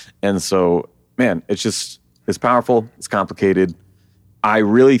 fuck. And so, man, it's powerful. It's complicated. I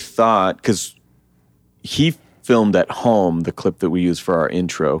really thought, because he filmed at home the clip that we used for our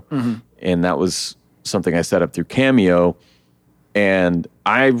intro. Mm-hmm. And that was something I set up through Cameo. And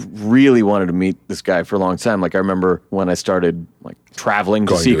I really wanted to meet this guy for a long time. Like I remember when I started like traveling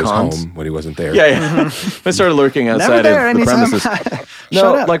to see cons. Home when he wasn't there. Yeah. I started lurking outside of the premises.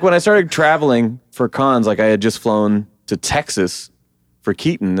 Like when I started traveling for cons, like I had just flown to Texas for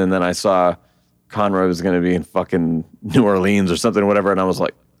Keaton, and then I saw Conroy was going to be in fucking New Orleans or something, whatever, and I was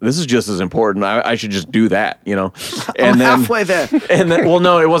like, this is just as important. I should just do that, And I'm halfway there. And then, well,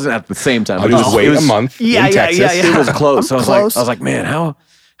 no, it wasn't at the same time. I'll just wait a month in Texas. Yeah. It was close. I was like, man,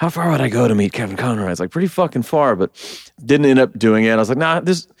 how far would I go to meet Kevin Conroy? I was like, pretty fucking far, but didn't end up doing it. I was like, nah,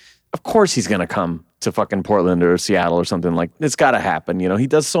 of course he's going to come to fucking Portland or Seattle or something. Like, it's got to happen. He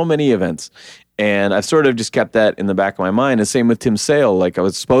does so many events. And I've sort of just kept that in the back of my mind. And same with Tim Sale. Like, I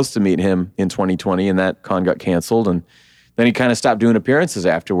was supposed to meet him in 2020, and that con got canceled. And then he kind of stopped doing appearances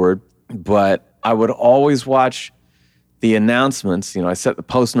afterward. But I would always watch the announcements. I set the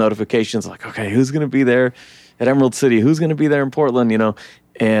post notifications like, okay, who's going to be there at Emerald City? Who's going to be there in Portland?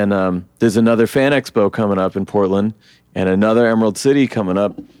 And there's another Fan Expo coming up in Portland and another Emerald City coming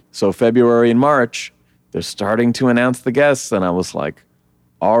up. So February and March, they're starting to announce the guests. And I was like,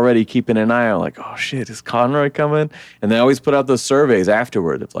 already keeping an eye on like, oh shit, is Conroy coming? And they always put out those surveys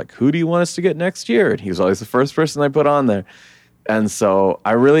afterward of like, who do you want us to get next year? And he was always the first person I put on there. And so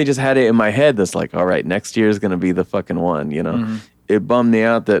I really just had it in my head that's like, all right, next year is going to be the fucking one, Mm-hmm. It bummed me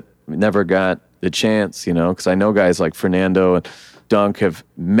out that we never got the chance, because I know guys like Fernando and Dunk have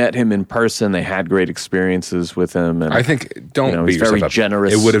met him in person. They had great experiences with him. And I think, don't beat yourself very up.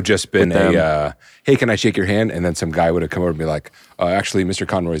 Generous. It would have just been hey, can I shake your hand? And then some guy would have come over and be like, actually, Mr.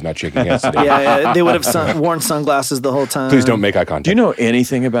 Conroy's not shaking hands today. Yeah, they would have worn sunglasses the whole time. Please don't make eye contact. Do you know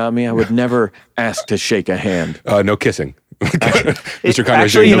anything about me? I would never ask to shake a hand. No kissing. Mr. Conroy,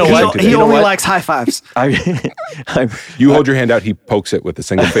 actually, you know what? He only likes high fives. You hold your hand out, he pokes it with a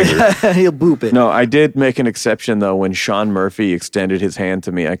single finger. He'll boop it. No, I did make an exception though. When Sean Murphy extended his hand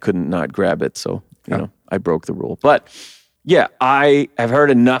to me, I couldn't not grab it. So, I broke the rule. But yeah, I have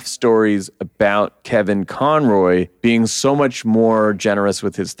heard enough stories about Kevin Conroy being so much more generous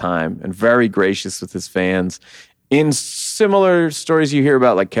with his time and very gracious with his fans. In similar stories you hear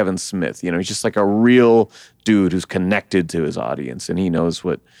about like Kevin Smith, he's just like a real dude who's connected to his audience and he knows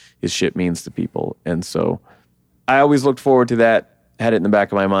what his shit means to people. And so I always looked forward to that, had it in the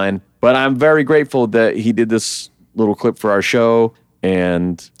back of my mind. But I'm very grateful that he did this little clip for our show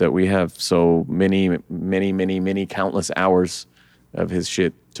and that we have so many countless hours of his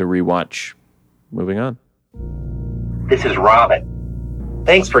shit to rewatch. Moving on. This is Robin.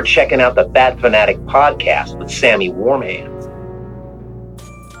 Thanks for checking out the Bat Fanatic podcast with Sammy Warm Hands.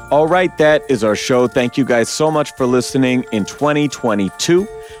 All right, that is our show. Thank you guys so much for listening. In 2022,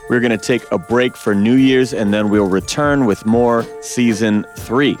 we're going to take a break for New Year's, and then we'll return with more Season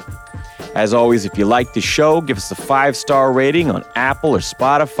 3. As always, if you like the show, give us a 5-star rating on Apple or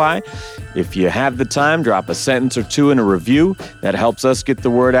Spotify. If you have the time, drop a sentence or two in a review. That helps us get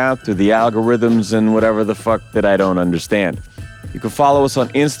the word out through the algorithms and whatever the fuck that I don't understand. You can follow us on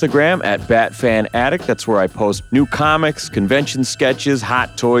Instagram at BatFanAddict. That's where I post new comics, convention sketches,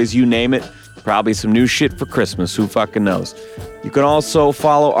 hot toys, you name it. Probably some new shit for Christmas. Who fucking knows? You can also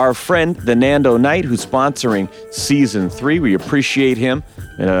follow our friend, the Nando Knight, who's sponsoring Season 3. We appreciate him.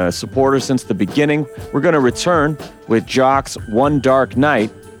 Been a supporter since the beginning. We're going to return with Jock's One Dark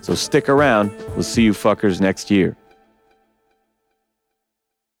Night. So stick around. We'll see you fuckers next year.